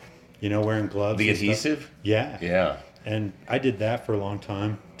chemical, wearing gloves. The and stuff. adhesive? Yeah. Yeah. And I did that for a long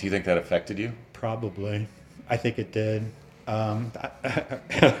time. Do you think that affected you? Probably. I think it did. Was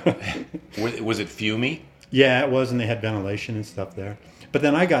it fumy? Yeah, it was, and they had ventilation and stuff there. But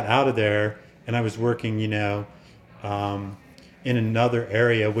then I got out of there, and I was working, in another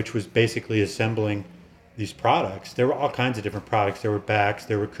area, which was basically assembling these products. There were all kinds of different products. There were backs,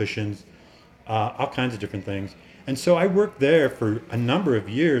 there were cushions, all kinds of different things. And so I worked there for a number of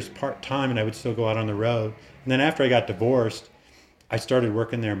years, part-time, and I would still go out on the road. And then after I got divorced, I started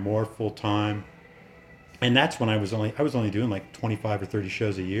working there more full-time. And that's when I was only doing like 25 or 30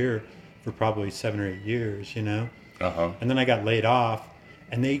 shows a year for probably 7 or 8 years, Uh-huh. And then I got laid off,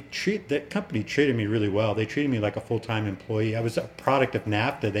 and that company treated me really well. They treated me like a full-time employee. I was a product of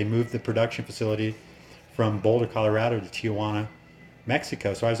NAFTA. They moved the production facility from Boulder, Colorado to Tijuana,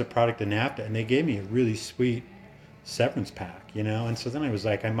 Mexico. So I was a product of NAFTA, and they gave me a really sweet severance pack, And so then I was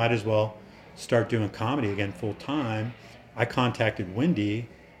like, I might as well start doing comedy again full-time. I contacted Wendy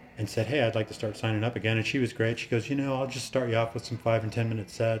and said, hey, I'd like to start signing up again. And she was great. She goes, I'll just start you off with some 5 and 10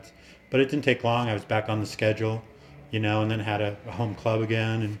 minute sets. But it didn't take long. I was back on the schedule, and then had a home club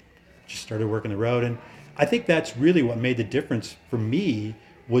again and just started working the road. And I think that's really what made the difference for me,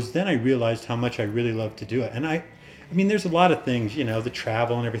 was then I realized how much I really love to do it. And I mean, there's a lot of things, the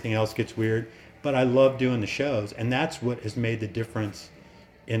travel and everything else gets weird, but I love doing the shows. And that's what has made the difference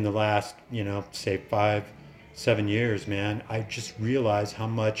in the last, say 5-7 years, man. I just realized how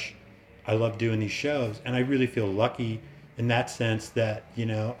much I love doing these shows. And I really feel lucky in that sense that,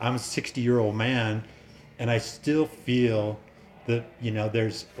 I'm a 60-year-old man, and I still feel that,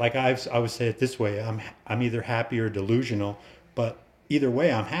 there's, like I always say it this way, I'm either happy or delusional, but either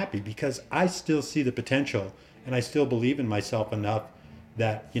way I'm happy because I still see the potential, and I still believe in myself enough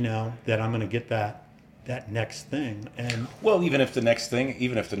that, that I'm going to get that next thing. And Well, even if the next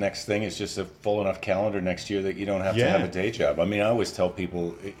thing is just a full enough calendar next year that you don't have to have a day job. I mean, I always tell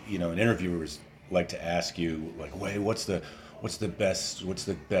people, and interviewers like to ask you, like, wait, what's the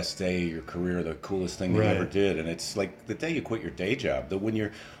best day of your career, the coolest thing that you ever did? And it's like the day you quit your day job. That when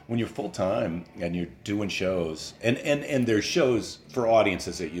you're full time and you're doing shows, and there's shows for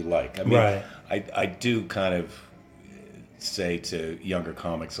audiences that you like. I mean, I do kind of say to younger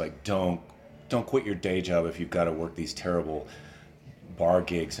comics, like, don't quit your day job if you've got to work these terrible bar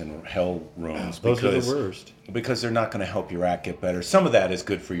gigs and hell rooms. Those are the worst. Because they're not going to help your act get better. Some of that is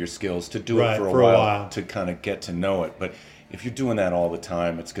good for your skills to do it for a while to kind of get to know it. But if you're doing that all the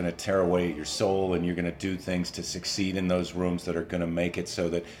time, it's going to tear away at your soul, and you're going to do things to succeed in those rooms that are going to make it so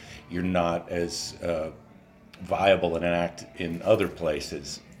that you're not as viable in an act in other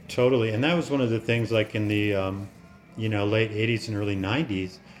places. Totally. And that was one of the things, like in the late 80s and early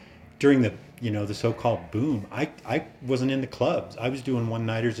 90s, during the the so-called boom, I wasn't in the clubs. I was doing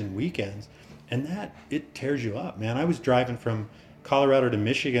one-nighters and weekends, and it tears you up, man. I was driving from Colorado to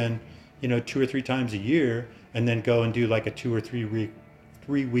Michigan, 2 or 3 times a year, and then go and do like a 2 or 3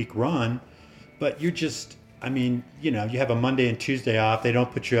 week run. But you're just, I mean, you have a Monday and Tuesday off. They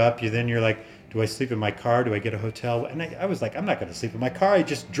don't put you up. You're like, do I sleep in my car? Do I get a hotel? And I was like, I'm not going to sleep in my car. I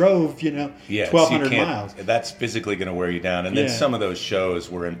just drove, 1,200 miles. That's physically going to wear you down. And then some of those shows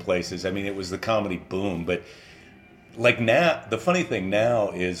were in places. I mean, it was the comedy boom, but like now, the funny thing now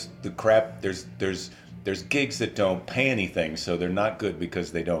is the crap. There's gigs that don't pay anything, so they're not good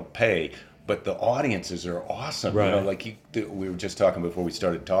because they don't pay. But the audiences are awesome. You know, Right. like we were just talking before we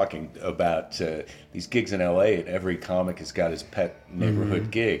started talking about these gigs in LA, and every comic has got his pet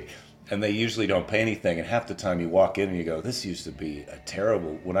neighborhood gig, and they usually don't pay anything. And half the time you walk in and you go, "This used to be a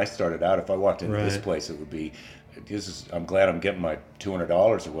terrible." When I started out, if I walked into this Right. place, it would be. I'm glad I'm getting my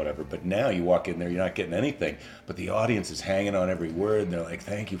 $200 or whatever. But now you walk in there, you're not getting anything. But the audience is hanging on every word, and they're like,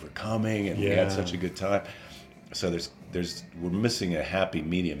 "Thank you for coming," and we Yeah. had such a good time. So we're missing a happy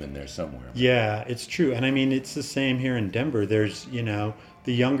medium in there somewhere. Yeah, it's true. And I mean, it's the same here in Denver. There's, the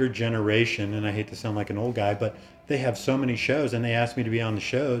younger generation, and I hate to sound like an old guy, but they have so many shows and they ask me to be on the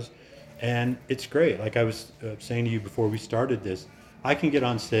shows. And it's great. Like I was saying to you before we started this, I can get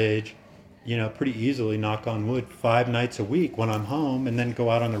on stage, pretty easily, knock on wood, 5 nights a week when I'm home and then go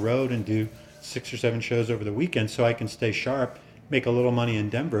out on the road and do 6 or 7 shows over the weekend so I can stay sharp, make a little money in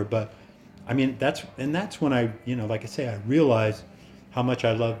Denver. But I mean, that's when I, like I say, I realize how much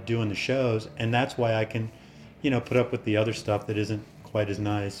I love doing the shows, and that's why I can, put up with the other stuff that isn't quite as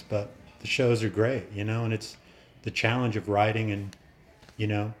nice. But the shows are great, and it's the challenge of writing and,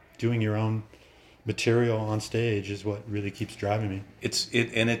 doing your own material on stage is what really keeps driving me. It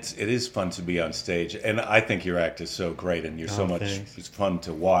is fun to be on stage, and I think your act is so great, and you're so Oh, much. thanks. It's fun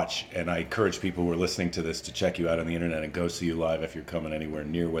to watch, and I encourage people who are listening to this to check you out on the internet and go see you live if you're coming anywhere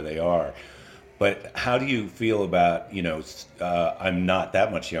near where they are. But how do you feel about, I'm not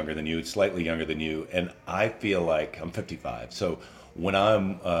that much younger than you, slightly younger than you, and I feel like I'm 55. So when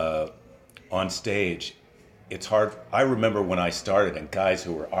I'm on stage, it's hard. I remember when I started, and guys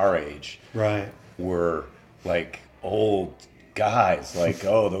who were our age Right. were like old guys, like,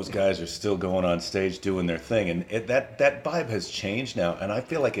 oh, those guys are still going on stage doing their thing. And that vibe has changed now, and I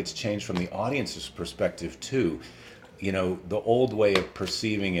feel like it's changed from the audience's perspective too. The old way of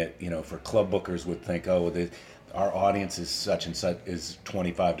perceiving it, for club bookers would think, oh, our audience is such and such, is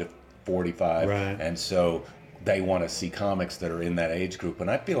 25 to 45, Right. and so they want to see comics that are in that age group. And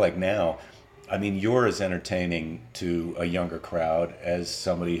I feel like now, I mean, you're as entertaining to a younger crowd as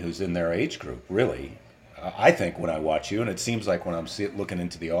somebody who's in their age group, really. I think when I watch you, and it seems like when I'm looking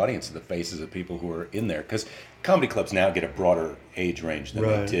into the audience, the faces of people who are in there, because comedy clubs now get a broader age range than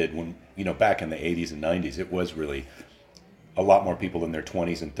Right. they did when, back in the 80s and 90s, it was really a lot more people in their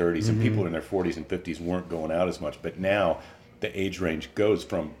 20s and 30s, and people in their 40s and 50s weren't going out as much. But now the age range goes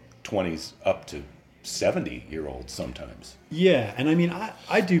from 20s up to 70-year-olds sometimes. Yeah, and I mean,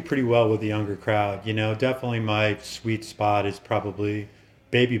 I do pretty well with the younger crowd. Definitely my sweet spot is probably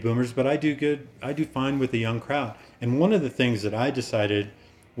baby boomers, but I do good. I do fine with the young crowd. And one of the things that I decided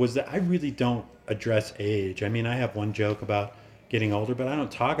was that I really don't address age. I mean, I have one joke about getting older, but I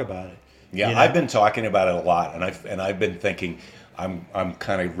don't talk about it. Yeah, I've been talking about it a lot, and I've been thinking I'm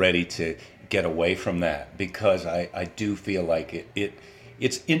kind of ready to get away from that, because I do feel like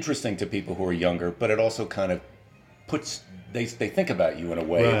it's interesting to people who are younger, but it also kind of they think about you in a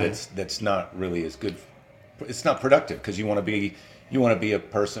way Right. that's not really as good. It's not productive, because you want to be a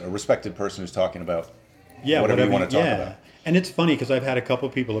respected person who's talking about whatever you want to talk about. And it's funny because I've had a couple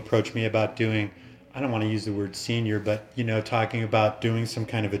people approach me about doing, I don't want to use the word senior, but talking about doing some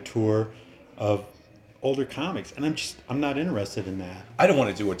kind of a tour of older comics, and I'm not interested in that. I don't want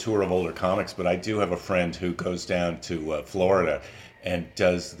to do a tour of older comics, but I do have a friend who goes down to Florida and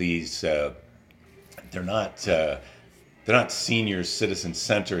does these. They're not senior citizen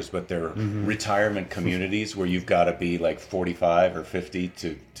centers, but they're retirement communities where you've got to be like 45 or 50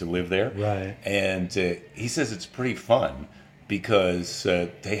 to live there. Right. And he says it's pretty fun because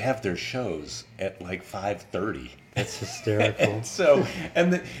they have their shows at like 5:30. That's hysterical.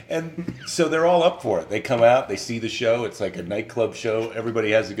 And so they're all up for it. They come out, they see the show. It's like a nightclub show.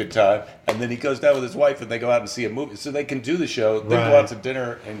 Everybody has a good time, and then he goes down with his wife, and they go out and see a movie. So they can do the show, then go Right. out to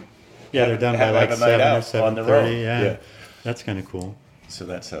dinner, and Yeah, they're done by have like a night 7 or out on their own. 7:30. Yeah. That's kind of cool. So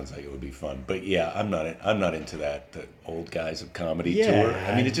that sounds like it would be fun. But yeah, I'm not into that, the old guys of comedy Yeah. tour.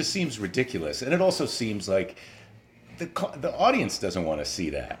 I mean, it just seems ridiculous, and it also seems like the audience doesn't want to see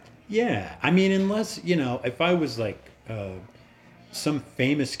that. Yeah, I mean, unless if I was like some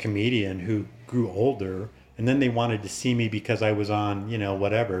famous comedian who grew older, and then they wanted to see me because I was on,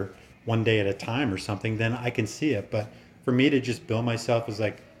 whatever, one day at a time or something, then I can see it. But for me to just bill myself as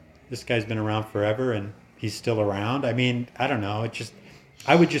like, this guy's been around forever and he's still around. I mean, I don't know.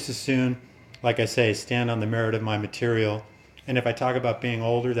 I would just as soon, like I say, stand on the merit of my material. And if I talk about being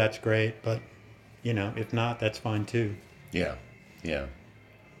older, that's great. But, if not, that's fine too. Yeah, yeah.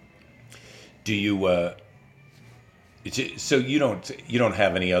 Do you? So you don't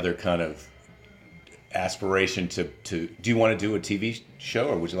have any other kind of aspiration to do you want to do a TV show,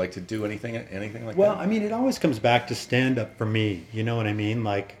 or would you like to do anything like Well, that? I mean, it always comes back to stand up for me. You know what I mean?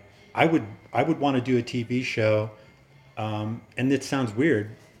 Like, I would want to do a TV show, and it sounds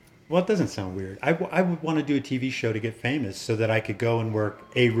weird. Well, it doesn't sound weird. I would want to do a TV show to get famous so that I could go and work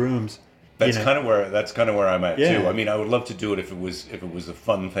A rooms. That's kind of where I'm at Yeah. too. I mean, I would love to do it if it was a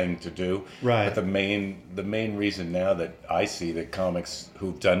fun thing to do. Right. But the main reason now that I see that comics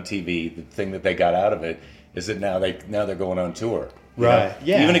who've done TV, the thing that they got out of it is that now they're going on tour. You Right. know?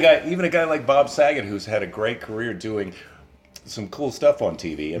 Yeah. Even a guy like Bob Saget, who's had a great career doing some cool stuff on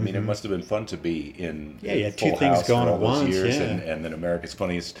TV. I mean, it must have been fun to be in Yeah, you had Full two things House going for all at those once, years, yeah. and then America's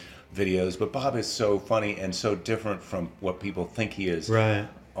Funniest Videos. But Bob is so funny and so different from what people think he is. Right.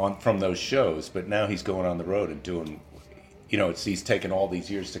 From those shows, but now he's going on the road and doing, he's taken all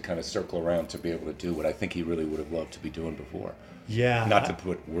these years to kind of circle around to be able to do what I think he really would have loved to be doing before. Yeah. Not to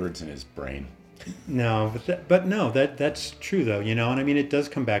put words in his brain. No, but no, that's true though, and I mean, it does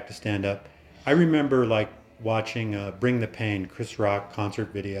come back to stand up. I remember like watching Bring the Pain, Chris Rock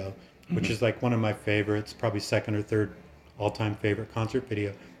concert video, which is like one of my favorites, probably second or third all-time favorite concert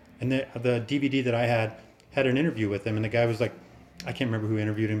video. And the DVD that I had an interview with him, and the guy was like, I can't remember who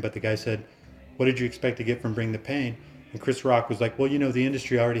interviewed him, but the guy said, "What did you expect to get from Bring the Pain?" And Chris Rock was like, "Well, the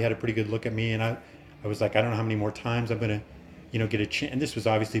industry already had a pretty good look at me, and I was like, I don't know how many more times I'm gonna, get a chance." And this was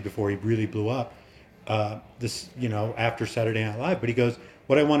obviously before he really blew up. After Saturday Night Live. But he goes,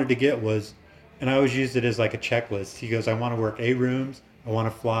 "What I wanted to get was," and I always used it as like a checklist. He goes, "I want to work A rooms, I want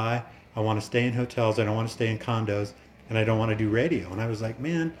to fly, I want to stay in hotels, I don't want to stay in condos, and I don't want to do radio." And I was like,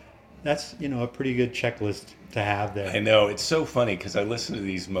 man, that's a pretty good checklist to have there. I know, it's so funny because I listen to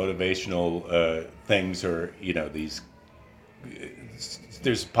these motivational things, or there's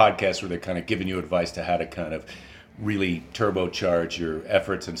podcasts where they're kind of giving you advice to how to kind of really turbocharge your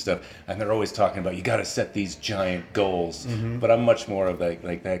efforts and stuff, and they're always talking about you got to set these giant goals. But I'm much more of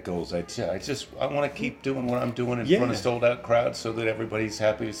like that goals. I want to keep doing what I'm doing in front of sold out crowds so that everybody's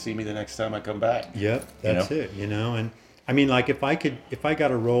happy to see me the next time I come back. Yep, that's it. And I mean, like if I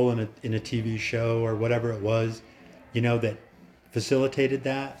got a role in a TV show or whatever it was, that facilitated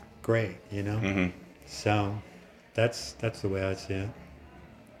that, great. So that's the way I see it.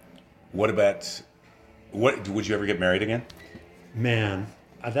 What would you ever get married again? Man,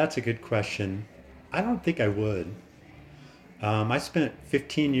 that's a good question. I don't think I would. I spent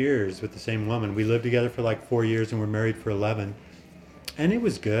 15 years with the same woman. We lived together for like 4 years and we're married for 11. And it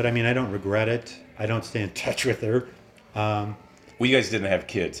was good. I mean, I don't regret it. I don't stay in touch with her. Well, you guys didn't have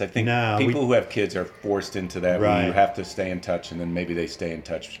kids. I think people who have kids are forced into that where you have to stay in touch, and then maybe they stay in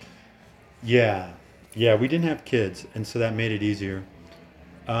touch. Yeah. Yeah, we didn't have kids, and so that made it easier.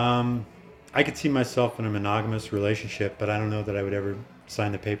 I could see myself in a monogamous relationship, but I don't know that I would ever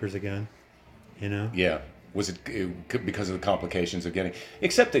sign the papers again, Yeah. Was it because of the complications of getting...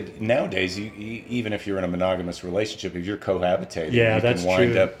 Except that nowadays, even if you're in a monogamous relationship, if you're cohabitating, you can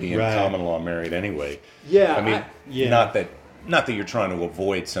wind up being common law married anyway. Yeah. I mean, not that you're trying to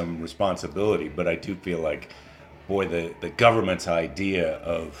avoid some responsibility, but I do feel like, boy, the government's idea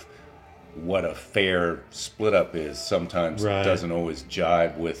of what a fair split up is sometimes doesn't always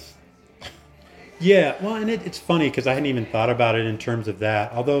jive with... Yeah, well, and it's funny because I hadn't even thought about it in terms of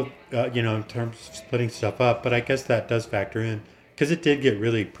that, although, in terms of splitting stuff up, but I guess that does factor in because it did get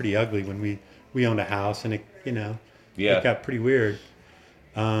really pretty ugly when we owned a house, and it got pretty weird,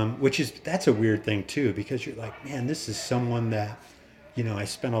 that's a weird thing too, because you're like, man, this is someone that, I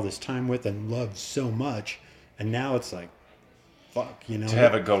spent all this time with and loved so much, and now it's like, fuck, to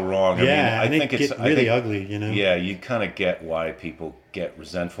have it go wrong. Yeah, I mean, I think it's really ugly, Yeah, you kind of get why people get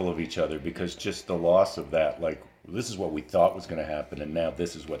resentful of each other, because just the loss of that, like, this is what we thought was going to happen, and now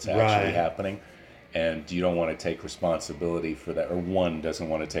this is what's actually happening, and you don't want to take responsibility for that, or one doesn't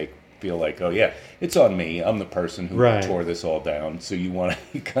want to feel like, oh yeah, it's on me, I'm the person who tore this all down, so you want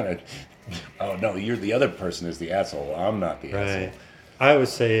to kind of, oh no, you're the other person is the asshole, I'm not the asshole. I always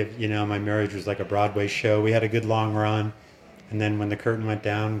say, my marriage was like a Broadway show. We had a good long run. And then when the curtain went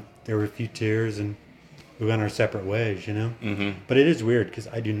down, there were a few tears, and we went our separate ways, Mm-hmm. But it is weird because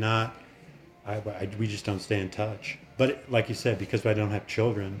we just don't stay in touch. But like you said, because I don't have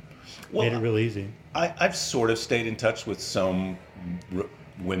children, made it real easy. I've sort of stayed in touch with some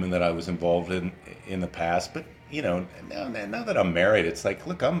women that I was involved in the past, but now that I'm married, it's like,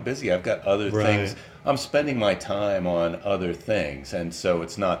 look, I'm busy. I've got other things. I'm spending my time on other things, and so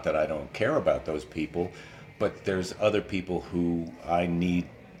it's not that I don't care about those people. But there's other people who I need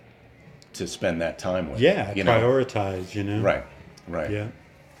to spend that time with. Yeah, prioritize, Right. Yeah.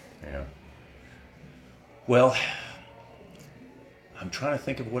 Well, I'm trying to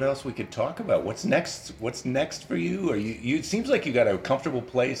think of what else we could talk about. What's next? What's next for you? Are you? It seems like you got a comfortable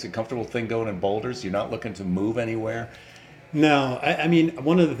place, a comfortable thing going in Boulders. You're not looking to move anywhere. No, I mean,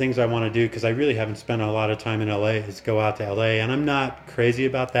 one of the things I want to do, because I really haven't spent a lot of time in LA, is go out to LA. And I'm not crazy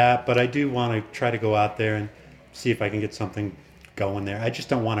about that, but I do want to try to go out there and see if I can get something going there. I just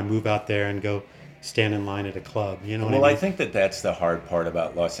don't want to move out there and go stand in line at a club. You know what Well, I I mean? think that's the hard part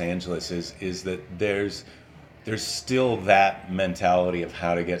about Los Angeles is that there's still that mentality of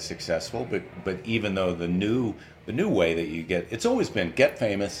how to get successful, but even though the new way that you get, it's always been get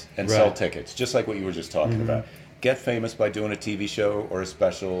famous and sell Right. tickets, just like what you were just talking about. Get famous by doing a TV show or a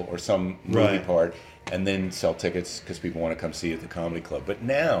special or some movie Right. part, and then sell tickets because people want to come see you at the comedy club. But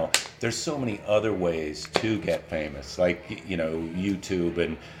now there's so many other ways to get famous, like YouTube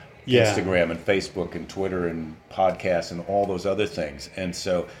and Yeah. Instagram and Facebook and Twitter and podcasts and all those other things. And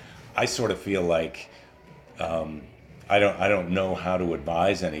so I sort of feel like I don't know how to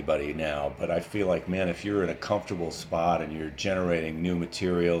advise anybody now, but I feel like, man, if you're in a comfortable spot and you're generating new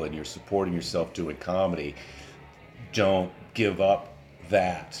material and you're supporting yourself doing comedy, don't give up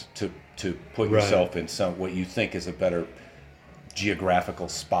that to put Right. yourself in some what you think is a better geographical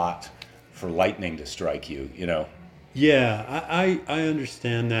spot for lightning to strike you, Yeah, I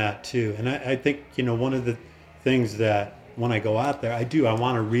understand that too. And I think, one of the things that when I go out there, I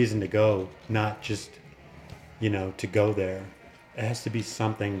want a reason to go, not just, to go there. It has to be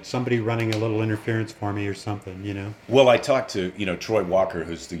somebody running a little interference for me or something. Well, I talked to, Troy Walker,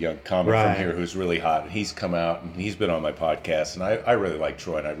 who's the young comic Right. from here who's really hot. He's come out and he's been on my podcast, and I really like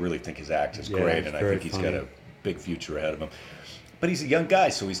Troy, and I really think his act is Yeah, great, he's and I very think he's funny. got a big future ahead of him. But he's a young guy,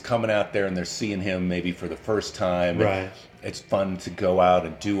 so he's coming out there and they're seeing him maybe for the first time. and Right. It's fun to go out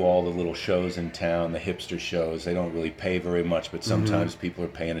and do all the little shows in town, the hipster shows. They don't really pay very much, but sometimes people are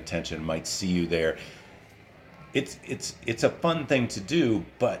paying attention and might see you there. It's a fun thing to do,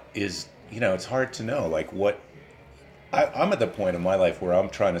 but it's hard to know like what I'm at the point in my life where I'm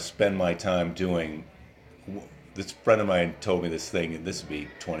trying to spend my time doing. This friend of mine told me this thing, and this would be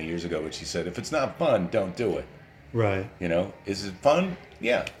 20 years ago, but she said, if it's not fun, don't do it. Right. Is it fun?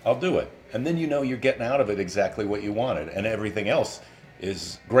 Yeah, I'll do it. And then you're getting out of it exactly what you wanted, and everything else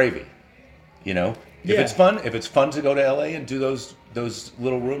is gravy. If Yeah. it's fun to go to LA and do those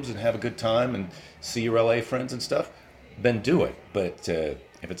little rooms and have a good time and see your LA friends and stuff, then do it. But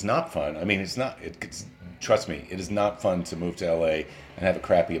if it's not fun, I mean, it's not. Trust me, it is not fun to move to LA and have a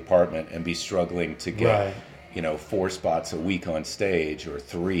crappy apartment and be struggling to get, Right. 4 spots a week on stage or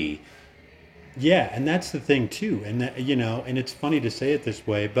 3. Yeah, and that's the thing too. And that, and it's funny to say it this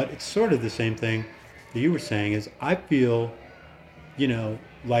way, but it's sort of the same thing that you were saying is I feel,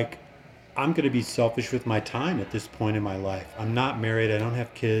 like I'm going to be selfish with my time at this point in my life. I'm not married. I don't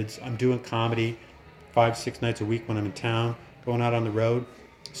have kids. I'm doing comedy 5-6 nights a week when I'm in town, going out on the road.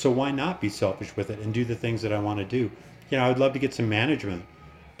 So why not be selfish with it and do the things that I want to do? I would love to get some management,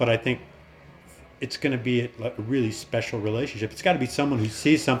 but I think it's going to be a really special relationship. It's got to be someone who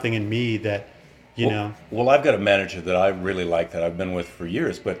sees something in me that, Well, I've got a manager that I really like that I've been with for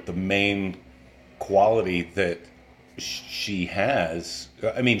years, but the main quality that she has,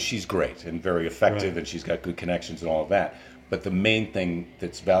 I mean, she's great and very effective, Right. and she's got good connections and all of that. But the main thing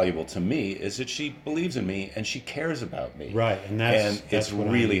that's valuable to me is that she believes in me and she cares about me. Right, and it's that's what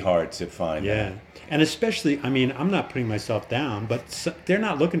I really need. hard to find. Yeah. that. And especially, I mean, I'm not putting myself down, but they're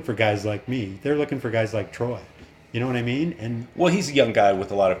not looking for guys like me. They're looking for guys like Troy. You know what I mean? And Well, he's a young guy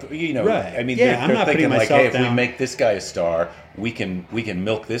with a lot of, Right. I mean, Yeah, they're, I'm they're not thinking putting like, hey, myself if we down. make this guy a star, we can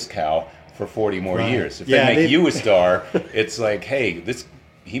milk this cow for 40 more Right. years. If Yeah, they make they- you a star, it's like, hey,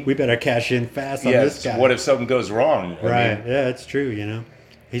 we better cash in fast on this guy. what if something goes wrong? I Right. mean, Yeah, it's true,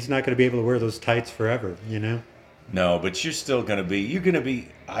 He's not going to be able to wear those tights forever, no, but you're going to be,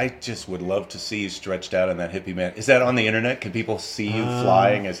 I just would love to see you stretched out on that Hippie Man. Is that on the internet? Can people see you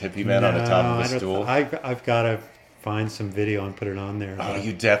flying as Hippie Man on the top of No, a I don't- stool? I've got to find some video and put it on there. Oh,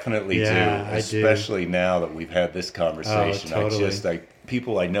 you definitely Yeah, do. I do. Especially now that we've had this conversation. Oh, totally.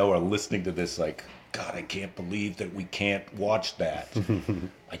 People I know are listening to this like, God, I can't believe that we can't watch that.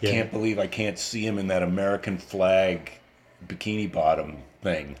 I can't believe I can't see him in that American flag bikini bottom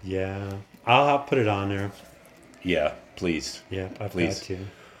thing. Yeah. I'll put it on there. Yeah, please. Yeah, I've Please. got to.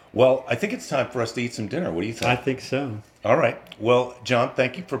 Well, I think it's time for us to eat some dinner. What do you think? I think so. All right. Well, John,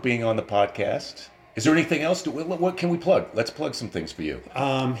 thank you for being on the podcast. Is there anything else? What can we plug? Let's plug some things for you.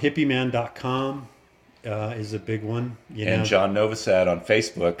 Hippieman.com is a big one. And John Novosad on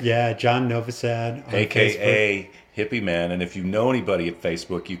Facebook. Yeah, John Novosad on Facebook. AKA Hippie Man. And if you know anybody at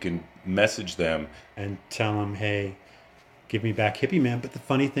Facebook, you can message them. And tell them, hey, Give Me Back Hippie Man. But the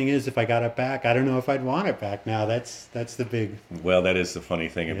funny thing is, if I got it back, I don't know if I'd want it back now. That's the big... Well, that is the funny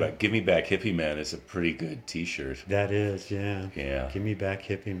thing about Give Me Back Hippie Man is a pretty good T-shirt. That is, yeah. Yeah. Give Me Back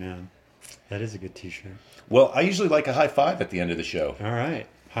Hippie Man. That is a good T-shirt. Well, I usually like a high five at the end of the show. All right.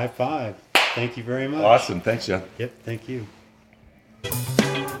 High five. Thank you very much. Awesome. Thanks, John. Yep, thank you.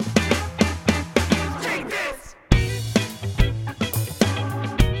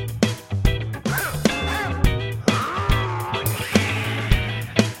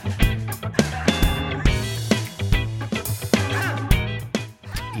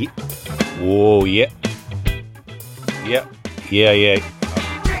 Whoa, yeah. Yep. Yeah.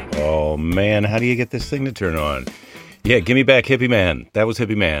 Oh, man, how do you get this thing to turn on? Yeah, Give Me Back Hippie Man. That was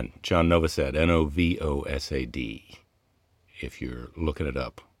Hippie Man. John Novosad, Novosad, if you're looking it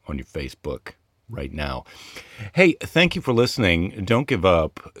up on your Facebook right now. Hey, thank you for listening. Don't give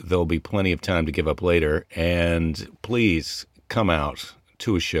up. There'll be plenty of time to give up later. And please come out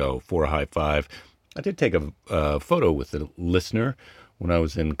to a show for a high five. I did take a photo with a listener when I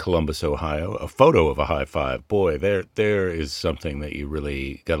was in Columbus, Ohio, a photo of a high five. Boy, there is something that you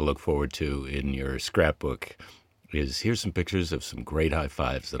really got to look forward to in your scrapbook. Here's some pictures of some great high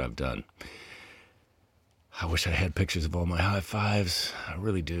fives that I've done. I wish I had pictures of all my high fives. I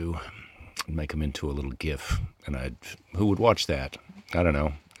really do. I'd make them into a little GIF, and who would watch that? I don't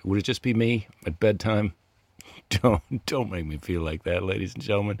know. Would it just be me at bedtime? Don't make me feel like that, ladies and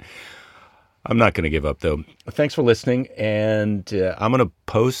gentlemen. I'm not going to give up, though. Thanks for listening, and I'm going to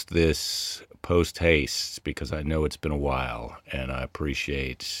post this post-haste because I know it's been a while, and I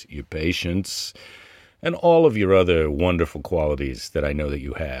appreciate your patience and all of your other wonderful qualities that I know that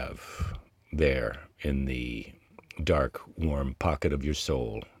you have there in the dark, warm pocket of your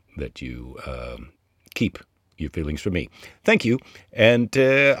soul that you keep your feelings for me. Thank you, and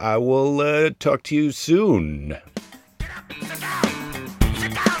I will talk to you soon.